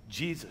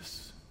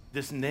 Jesus,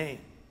 this name,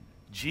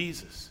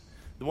 Jesus,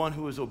 the one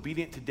who was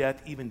obedient to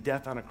death, even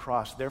death on a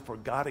cross. Therefore,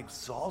 God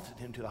exalted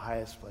him to the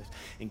highest place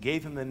and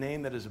gave him the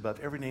name that is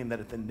above every name, that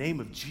at the name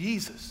of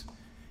Jesus,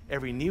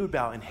 every knee would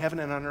bow in heaven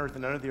and on earth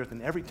and under the earth,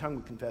 and every tongue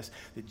would confess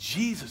that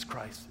Jesus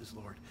Christ is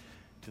Lord,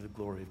 to the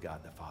glory of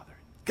God the Father.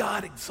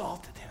 God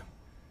exalted him.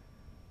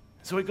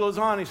 So he goes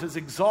on, he says,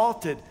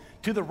 exalted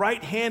to the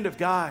right hand of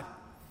God.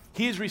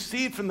 He has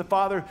received from the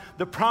Father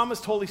the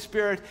promised Holy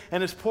Spirit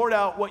and has poured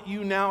out what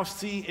you now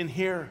see and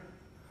hear.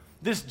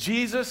 This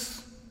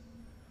Jesus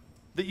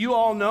that you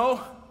all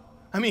know,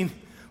 I mean,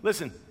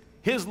 listen,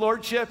 his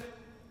lordship,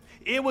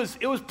 it was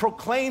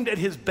proclaimed at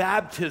his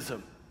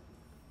baptism.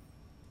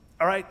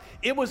 All right?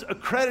 It was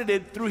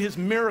accredited through his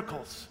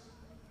miracles.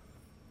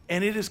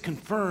 And it is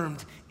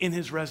confirmed in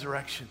his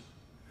resurrection.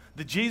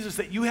 The Jesus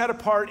that you had a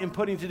part in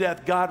putting to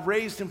death, God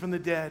raised him from the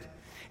dead.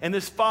 And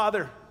this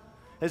Father,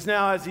 as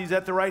now as he's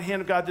at the right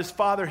hand of God, this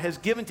Father has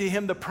given to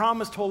him the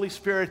promised Holy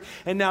Spirit,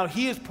 and now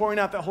he is pouring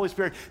out that Holy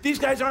Spirit. These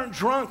guys aren't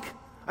drunk.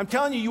 I'm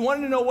telling you, you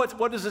want to know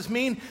what does this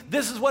mean?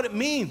 This is what it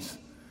means.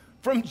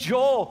 From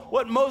Joel,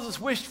 what Moses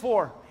wished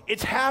for.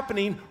 It's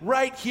happening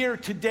right here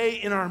today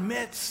in our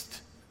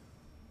midst.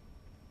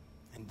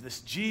 And this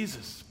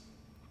Jesus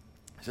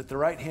is at the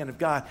right hand of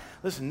God.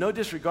 Listen, no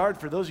disregard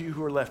for those of you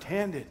who are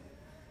left-handed.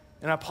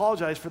 And I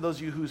apologize for those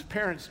of you whose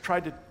parents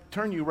tried to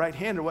turn you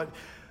right-handed.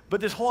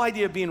 But this whole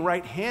idea of being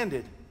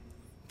right-handed,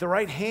 the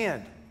right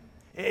hand,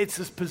 it's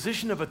this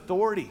position of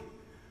authority,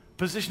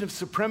 position of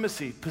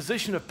supremacy,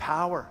 position of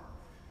power.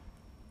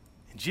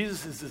 And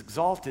Jesus is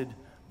exalted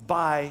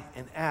by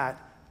and at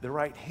the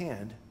right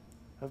hand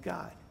of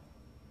God.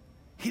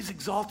 He's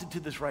exalted to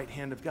this right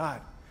hand of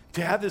God.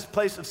 To have this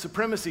place of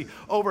supremacy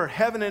over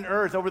heaven and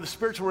earth, over the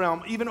spiritual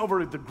realm, even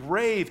over the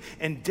grave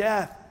and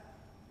death.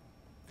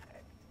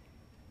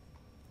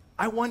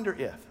 I wonder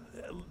if,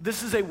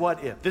 this is a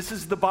what if. This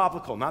is the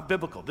biblical, not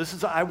biblical. This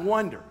is, I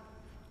wonder.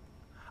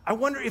 I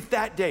wonder if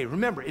that day,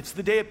 remember, it's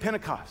the day of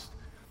Pentecost.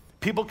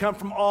 People come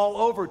from all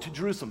over to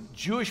Jerusalem.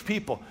 Jewish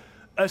people,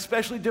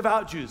 especially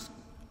devout Jews,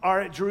 are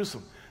at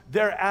Jerusalem.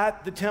 They're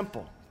at the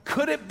temple.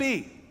 Could it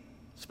be,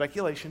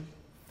 speculation,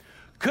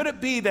 could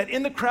it be that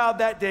in the crowd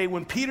that day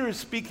when Peter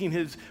is preaching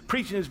his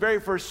very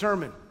first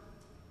sermon,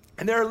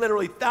 and there are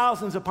literally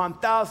thousands upon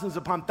thousands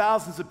upon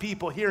thousands of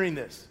people hearing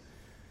this,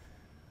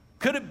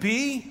 could it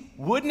be,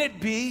 wouldn't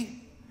it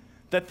be,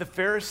 that the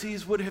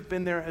Pharisees would have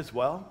been there as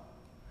well?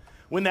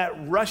 When that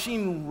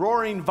rushing,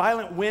 roaring,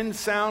 violent wind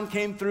sound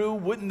came through,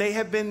 wouldn't they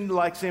have been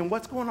like saying,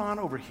 what's going on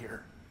over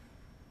here?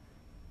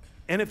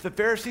 And if the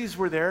Pharisees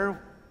were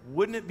there,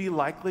 wouldn't it be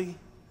likely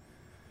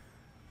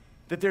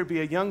that there'd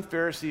be a young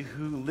Pharisee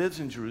who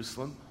lives in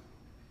Jerusalem,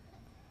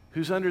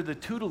 who's under the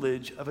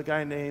tutelage of a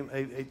guy named,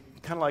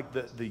 kind of like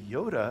the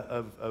Yoda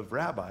of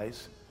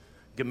rabbis,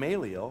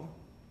 Gamaliel,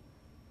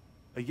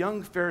 a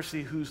young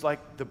Pharisee who's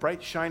like the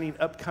bright, shining,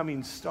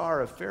 upcoming star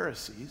of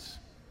Pharisees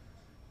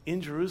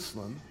in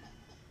Jerusalem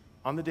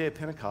on the day of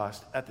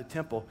Pentecost at the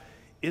temple.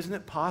 Isn't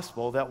it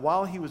possible that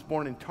while he was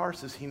born in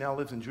Tarsus, he now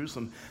lives in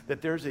Jerusalem,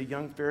 that there's a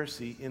young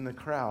Pharisee in the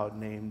crowd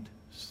named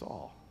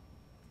Saul?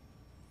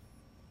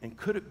 And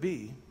could it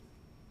be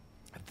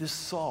that this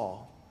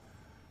Saul,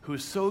 who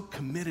is so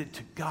committed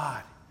to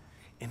God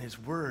and his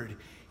word,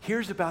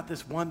 hears about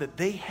this one that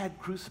they had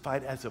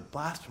crucified as a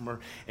blasphemer,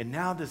 and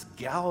now this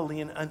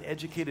Galilean,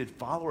 uneducated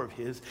follower of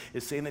his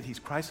is saying that he's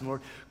Christ and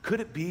Lord? Could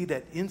it be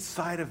that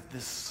inside of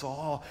this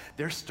Saul,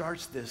 there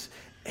starts this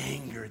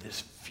anger,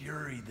 this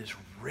fury, this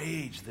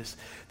rage,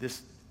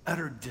 this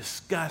utter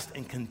disgust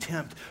and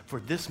contempt for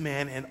this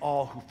man and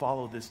all who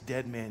follow this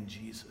dead man,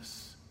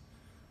 Jesus?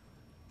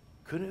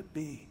 Could it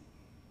be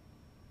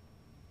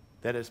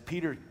that as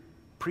Peter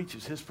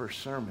preaches his first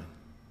sermon,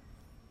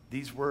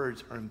 these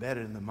words are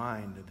embedded in the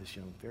mind of this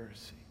young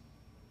Pharisee?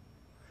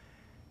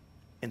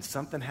 And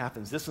something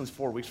happens. This one's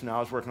 4 weeks from now. I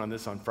was working on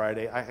this on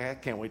Friday. I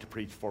can't wait to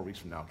preach 4 weeks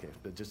from now, okay?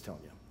 But just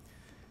telling you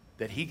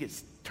that he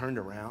gets turned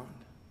around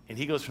and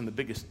he goes from the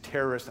biggest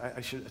terrorist.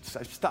 I should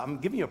stop. I'm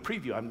giving you a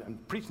preview. I'm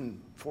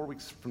preaching 4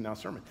 weeks from now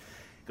sermon.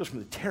 He goes from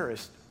the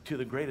terrorist to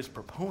the greatest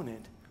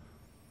proponent.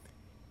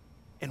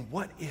 And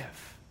what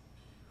if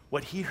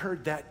what he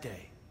heard that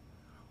day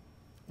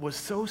was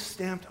so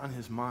stamped on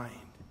his mind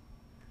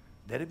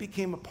that it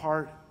became a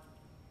part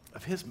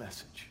of his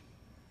message?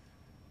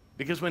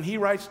 Because when he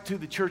writes to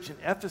the church in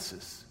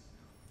Ephesus,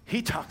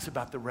 he talks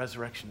about the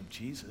resurrection of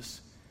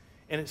Jesus.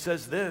 And it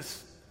says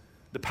this,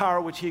 the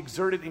power which he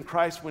exerted in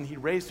Christ when he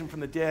raised him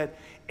from the dead,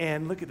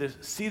 and look at this,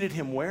 seated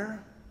him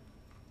where?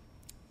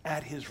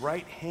 At his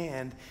right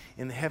hand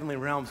in the heavenly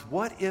realms.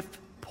 What if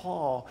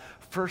Paul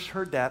first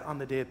heard that on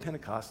the day of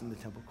Pentecost in the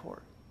temple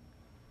court?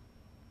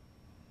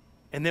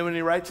 And then when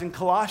he writes in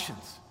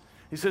Colossians,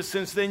 he says,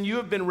 since then you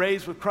have been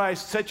raised with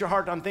Christ, set your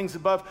heart on things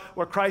above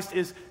where Christ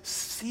is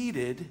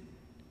seated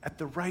at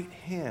the right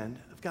hand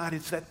of God.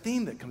 It's that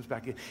theme that comes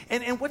back in.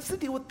 And what's the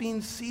deal with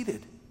being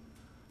seated?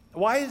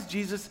 Why is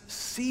Jesus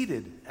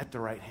seated at the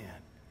right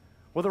hand?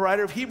 Well, the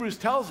writer of Hebrews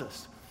tells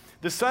us,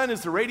 the Son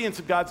is the radiance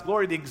of God's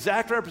glory, the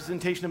exact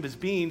representation of his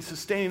being,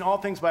 sustaining all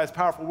things by his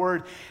powerful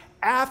word.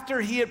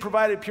 After he had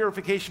provided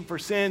purification for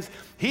sins,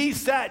 he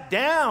sat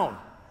down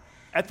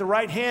at the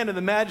right hand of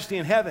the majesty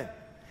in heaven.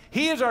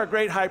 He is our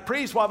great high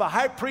priest. While the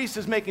high priest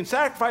is making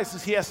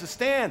sacrifices, he has to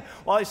stand.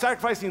 While he's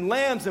sacrificing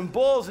lambs and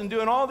bulls and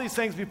doing all these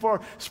things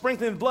before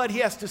sprinkling the blood, he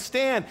has to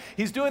stand.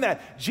 He's doing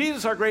that.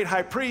 Jesus, our great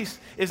high priest,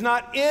 is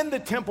not in the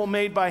temple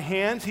made by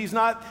hands. He's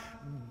not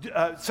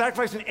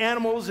sacrificing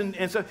animals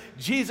and so.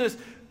 Jesus,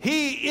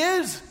 he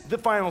is the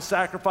final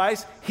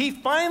sacrifice. He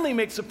finally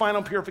makes the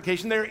final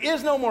purification. There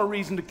is no more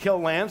reason to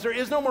kill lambs. There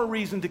is no more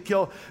reason to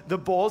kill the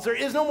bulls. There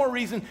is no more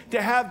reason to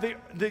have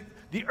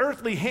the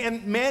earthly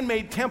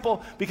man-made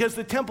temple, because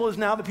the temple is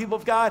now the people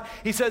of God.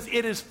 He says,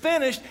 it is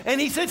finished, and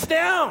he sits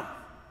down.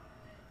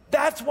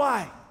 That's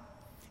why.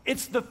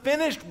 It's the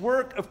finished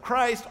work of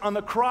Christ on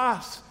the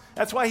cross.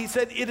 That's why he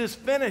said, it is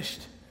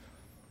finished.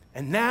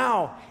 And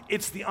now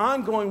it's the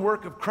ongoing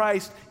work of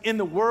Christ in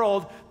the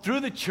world through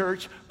the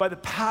church by the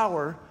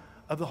power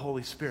of the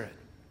Holy Spirit.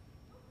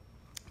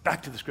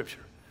 Back to the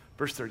scripture,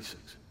 verse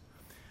 36.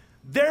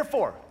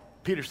 Therefore,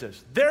 Peter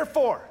says,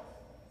 therefore,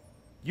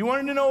 you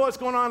wanted to know what's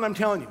going on? I'm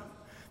telling you.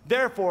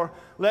 Therefore,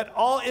 let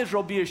all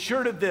Israel be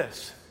assured of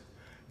this.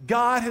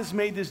 God has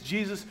made this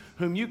Jesus,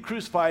 whom you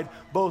crucified,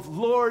 both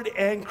Lord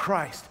and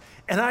Christ.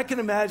 And I can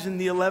imagine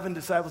the 11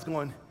 disciples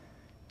going,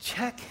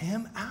 check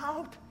him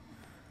out.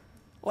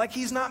 Like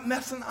he's not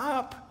messing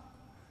up.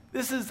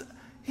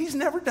 He's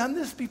never done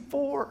this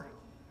before.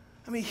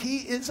 I mean, he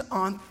is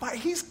on fire.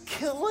 He's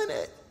killing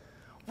it.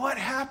 What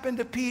happened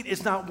to Pete?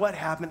 It's not what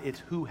happened, it's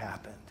who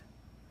happened.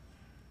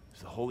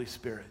 It's the Holy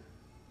Spirit.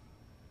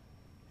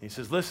 He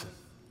says, listen,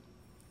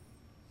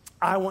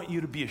 I want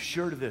you to be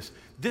assured of this.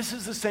 This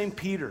is the same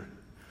Peter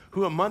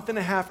who a month and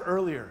a half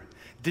earlier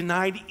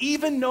denied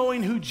even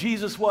knowing who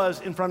Jesus was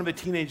in front of a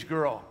teenage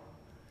girl.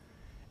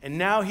 And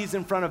now he's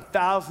in front of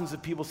thousands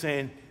of people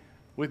saying,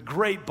 with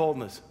great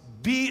boldness,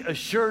 be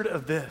assured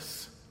of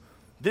this.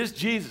 This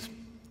Jesus,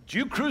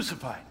 you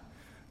crucified,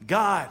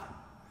 God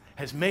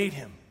has made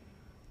him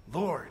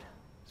Lord,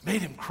 has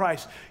made him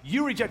Christ.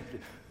 You rejected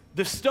him.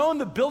 The stone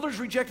the builders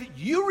rejected,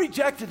 you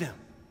rejected him.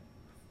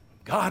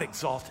 God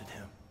exalted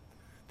him.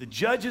 The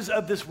judges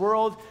of this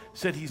world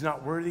said he's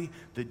not worthy.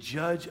 The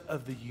judge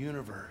of the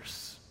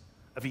universe,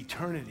 of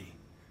eternity,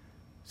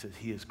 says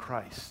he is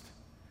Christ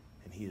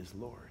and he is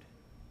Lord.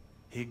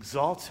 He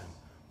exalts him,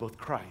 both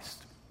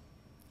Christ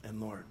and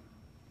Lord.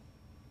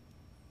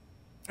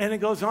 And it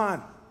goes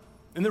on.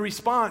 In the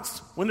response,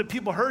 when the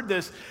people heard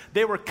this,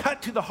 they were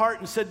cut to the heart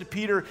and said to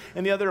Peter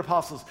and the other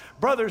apostles,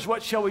 brothers,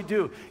 what shall we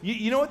do?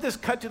 You know what this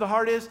cut to the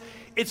heart is?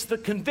 It's the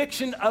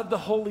conviction of the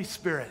Holy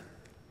Spirit.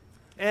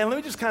 And let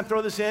me just kind of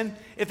throw this in.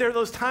 If there are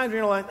those times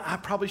where you're like, I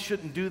probably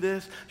shouldn't do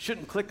this,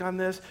 shouldn't click on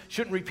this,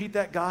 shouldn't repeat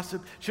that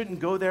gossip, shouldn't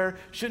go there,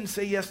 shouldn't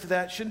say yes to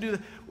that, shouldn't do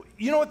that.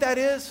 You know what that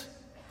is?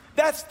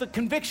 That's the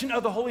conviction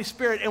of the Holy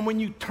Spirit. And when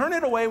you turn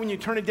it away, when you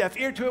turn a deaf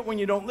ear to it, when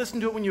you don't listen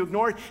to it, when you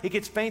ignore it, it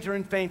gets fainter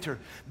and fainter.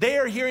 They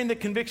are hearing the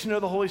conviction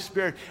of the Holy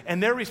Spirit,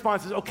 and their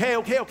response is,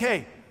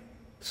 okay.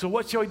 So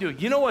what shall we do?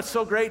 You know what's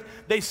so great?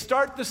 They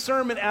start the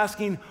sermon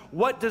asking,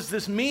 what does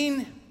this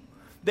mean?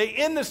 They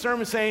end the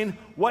sermon saying,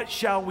 what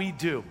shall we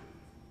do?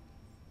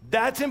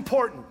 That's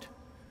important,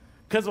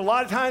 because a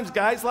lot of times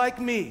guys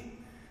like me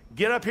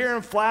get up here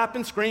and flap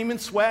and scream and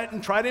sweat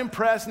and try to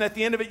impress, and at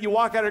the end of it, you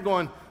walk out here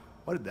going,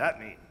 what did that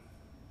mean?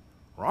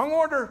 Wrong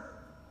order.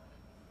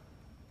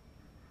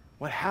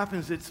 What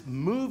happens, it's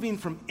moving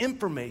from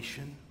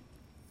information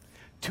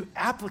to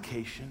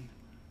application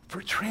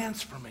for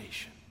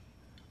transformation.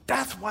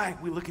 That's why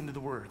we look into the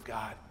Word of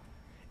God.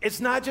 It's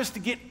not just to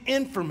get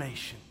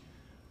information,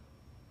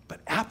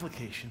 but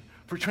application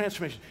for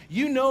transformation.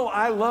 You know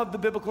I love the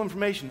biblical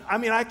information. I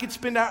mean, I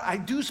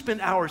do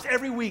spend hours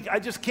every week. I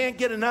just can't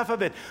get enough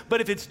of it.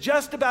 But if it's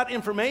just about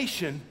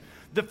information,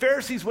 the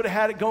Pharisees would have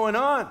had it going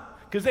on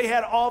because they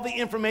had all the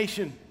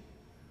information,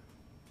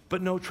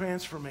 but no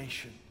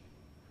transformation.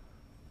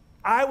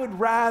 I would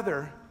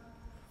rather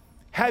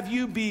have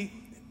you be,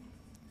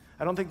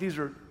 I don't think these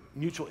are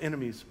mutual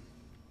enemies,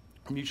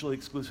 or mutually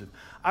exclusive.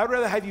 I would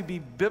rather have you be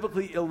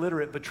biblically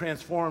illiterate but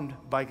transformed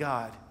by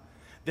God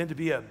than to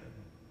be a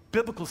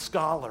biblical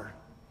scholar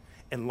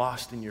and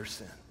lost in your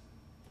sin.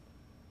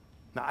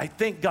 Now, I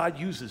think God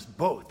uses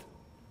both.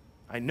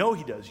 I know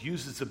he does,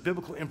 uses the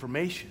biblical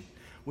information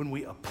when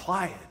we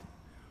apply it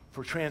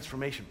for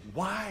transformation.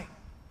 Why?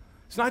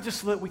 It's not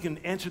just so that we can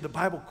answer the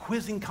Bible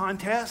quizzing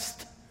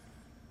contest,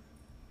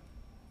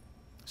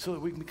 so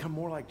that we can become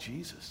more like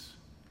Jesus.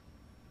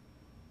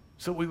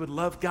 So we would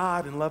love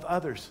God and love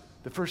others,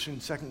 the first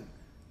and second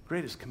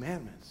greatest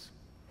commandments.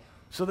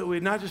 So that we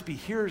would not just be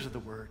hearers of the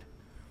word,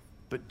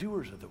 but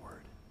doers of the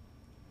word,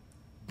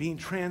 being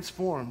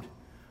transformed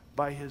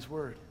by his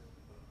word.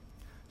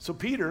 So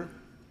Peter,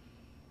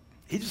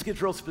 he just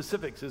gets real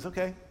specific, says,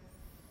 okay,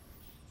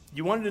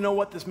 you wanted to know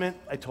what this meant?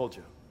 I told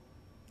you.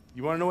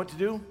 You want to know what to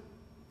do?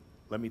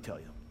 Let me tell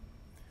you.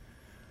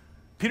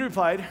 Peter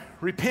replied,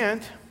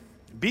 repent,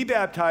 be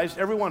baptized,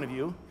 every one of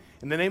you,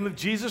 in the name of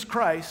Jesus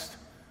Christ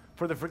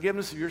for the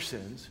forgiveness of your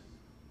sins,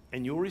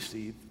 and you will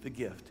receive the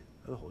gift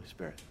of the Holy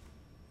Spirit.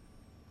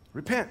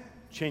 Repent.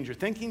 Change your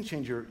thinking,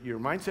 change your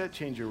mindset,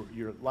 change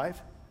your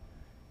life.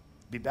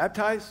 Be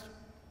baptized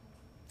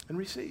and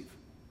receive.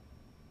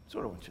 That's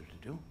what I want you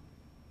to do.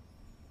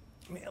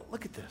 I mean,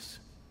 look at this.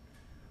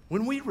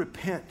 When we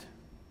repent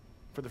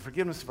for the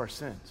forgiveness of our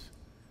sins,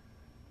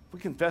 we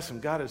confess him,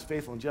 God is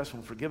faithful and just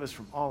and will forgive us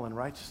from all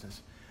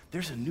unrighteousness.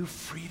 There's a new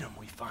freedom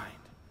we find.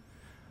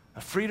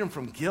 A freedom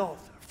from guilt,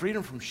 a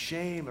freedom from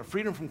shame, a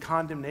freedom from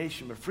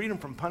condemnation, a freedom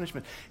from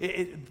punishment.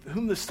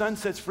 Whom the Son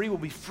sets free will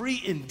be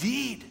free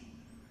indeed.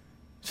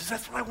 He says,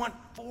 that's what I want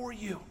for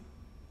you.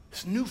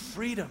 This new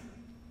freedom.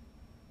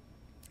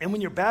 And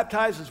when you're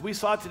baptized, as we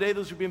saw today,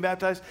 those who are being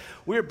baptized,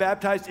 we are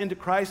baptized into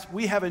Christ.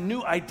 We have a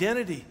new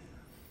identity.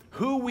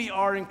 Who we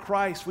are in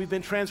Christ. We've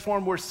been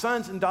transformed. We're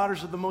sons and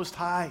daughters of the Most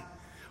High.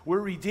 We're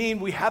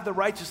redeemed. We have the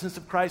righteousness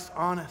of Christ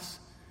on us.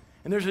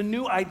 And there's a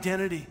new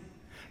identity.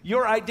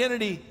 Your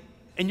identity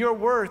and your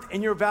worth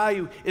and your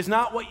value is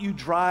not what you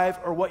drive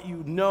or what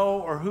you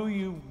know or who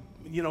you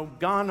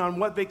gone on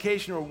what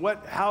vacation or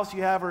what house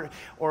you have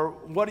or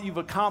what you've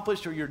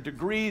accomplished or your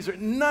degrees or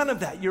none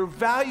of that. Your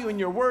value and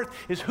your worth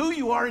is who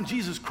you are in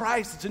Jesus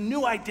Christ. It's a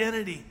new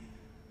identity.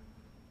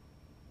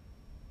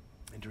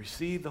 And to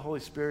receive the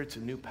Holy Spirit's a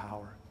new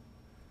power.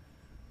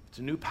 It's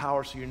a new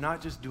power, so you're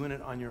not just doing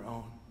it on your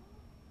own.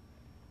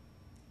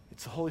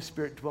 It's the Holy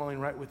Spirit dwelling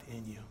right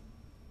within you.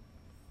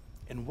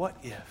 And what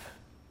if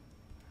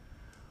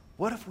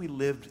we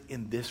lived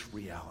in this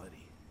reality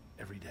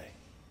every day?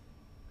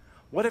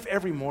 What if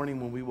every morning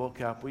when we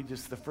woke up,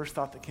 the first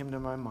thought that came to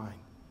my mind,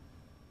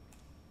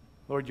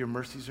 Lord, your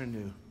mercies are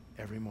new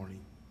every morning.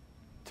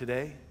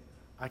 Today,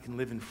 I can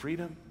live in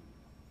freedom.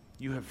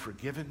 You have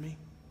forgiven me.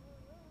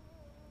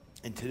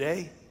 And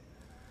today,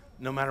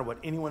 no matter what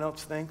anyone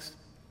else thinks,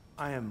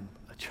 I am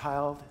a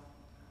child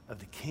of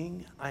the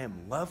King. I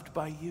am loved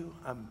by you.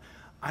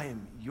 I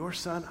am your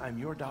son. I'm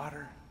your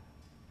daughter.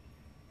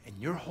 And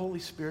your Holy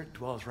Spirit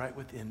dwells right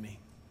within me.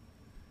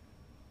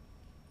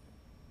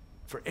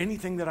 For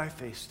anything that I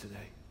face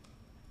today,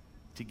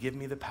 to give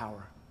me the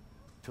power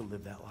to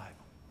live that life.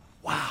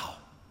 Wow.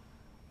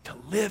 To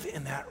live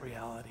in that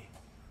reality.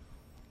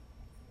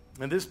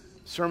 And this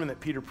sermon that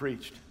Peter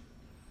preached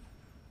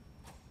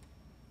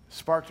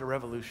sparked a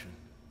revolution.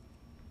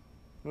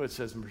 Look what it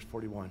says in verse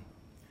 41.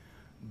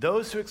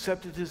 Those who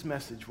accepted his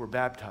message were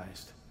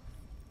baptized.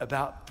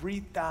 About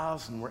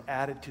 3,000 were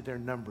added to their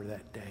number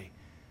that day.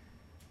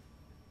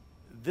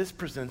 This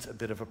presents a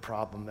bit of a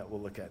problem that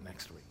we'll look at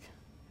next week.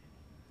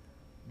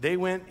 They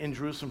went in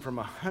Jerusalem from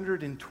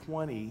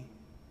 120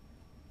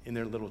 in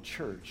their little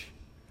church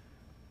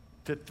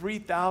to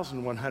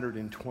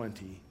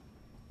 3,120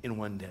 in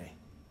one day.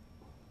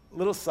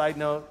 Little side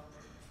note,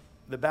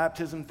 the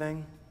baptism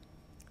thing.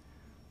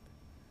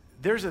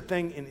 There's a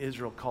thing in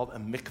Israel called a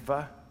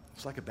mikvah.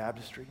 It's like a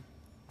baptistry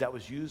that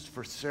was used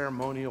for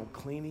ceremonial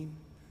cleaning.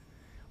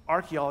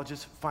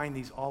 Archaeologists find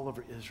these all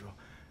over Israel.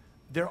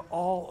 They're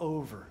all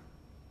over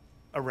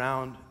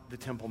around the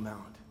Temple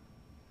Mount.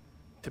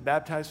 To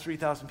baptize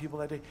 3,000 people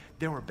that day,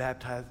 there were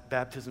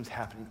baptisms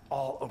happening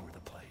all over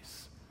the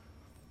place.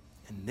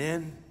 And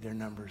then their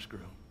numbers grew.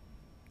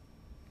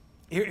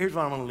 Here's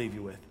what I want to leave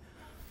you with.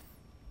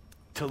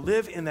 To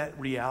live in that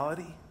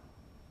reality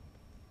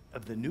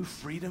of the new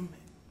freedom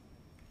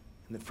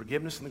and the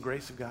forgiveness and the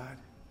grace of God,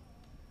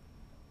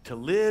 to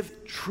live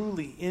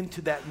truly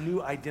into that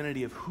new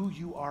identity of who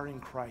you are in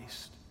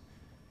Christ,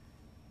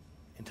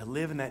 and to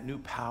live in that new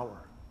power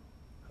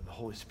of the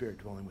Holy Spirit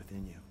dwelling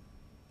within you.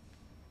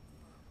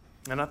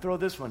 And I'll throw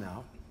this one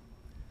out.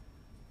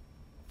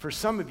 For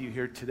some of you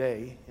here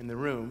today in the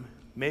room,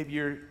 maybe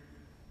you're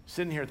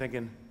sitting here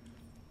thinking,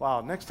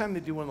 wow, next time they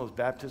do one of those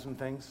baptism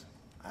things,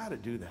 I ought to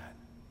do that.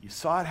 You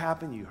saw it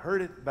happen, you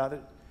heard it about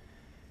it.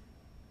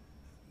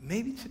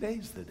 Maybe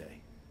today's the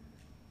day.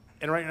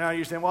 And right now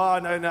you're saying,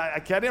 well, no, I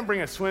didn't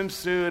bring a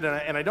swimsuit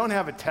and I don't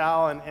have a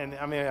towel and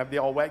I mean, I'd be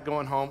all wet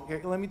going home.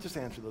 Okay, let me just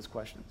answer those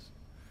questions.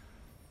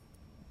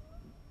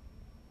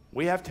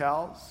 We have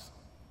towels.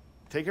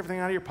 Take everything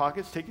out of your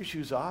pockets. Take your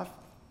shoes off.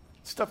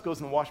 Stuff goes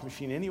in the washing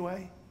machine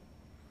anyway.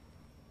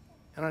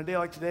 And on a day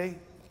like today,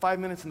 5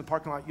 minutes in the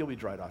parking lot, you'll be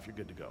dried off. You're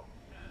good to go.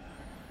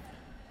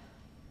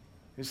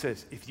 It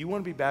says, if you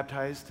want to be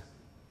baptized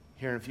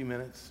here in a few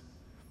minutes,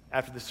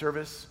 after the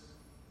service,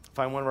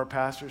 find one of our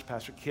pastors,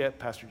 Pastor Kip,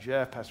 Pastor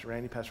Jeff, Pastor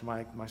Randy, Pastor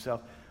Mike,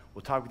 myself.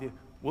 We'll talk with you.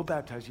 We'll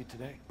baptize you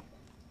today.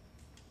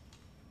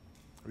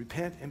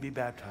 Repent and be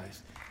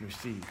baptized and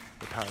receive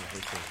the power of the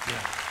Holy Spirit.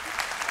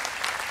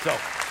 Yeah.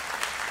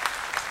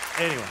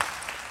 So, anyway,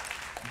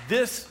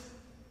 this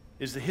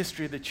is the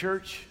history of the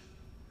church.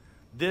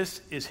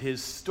 This is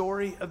his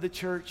story of the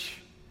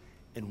church,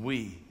 and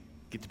we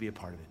get to be a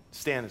part of it.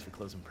 Stand as we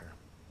close in prayer.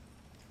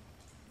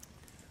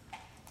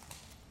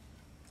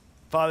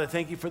 Father,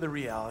 thank you for the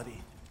reality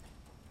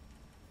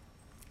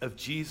of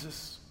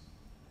Jesus,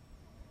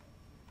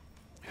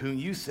 whom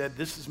you said,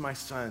 this is my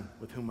son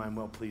with whom I'm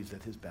well pleased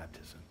at his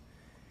baptism.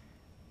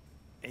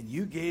 And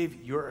you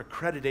gave your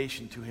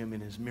accreditation to him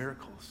in his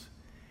miracles,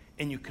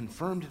 and you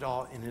confirmed it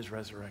all in his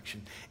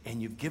resurrection, and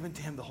you've given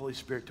to him the Holy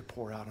Spirit to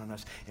pour out on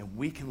us, and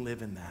we can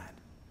live in that.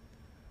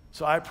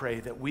 So I pray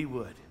that we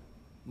would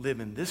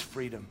live in this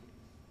freedom,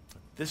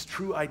 this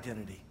true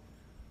identity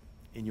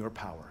in your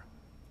power.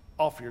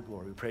 All for your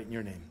glory. We pray it in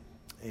your name.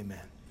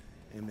 Amen.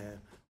 Amen.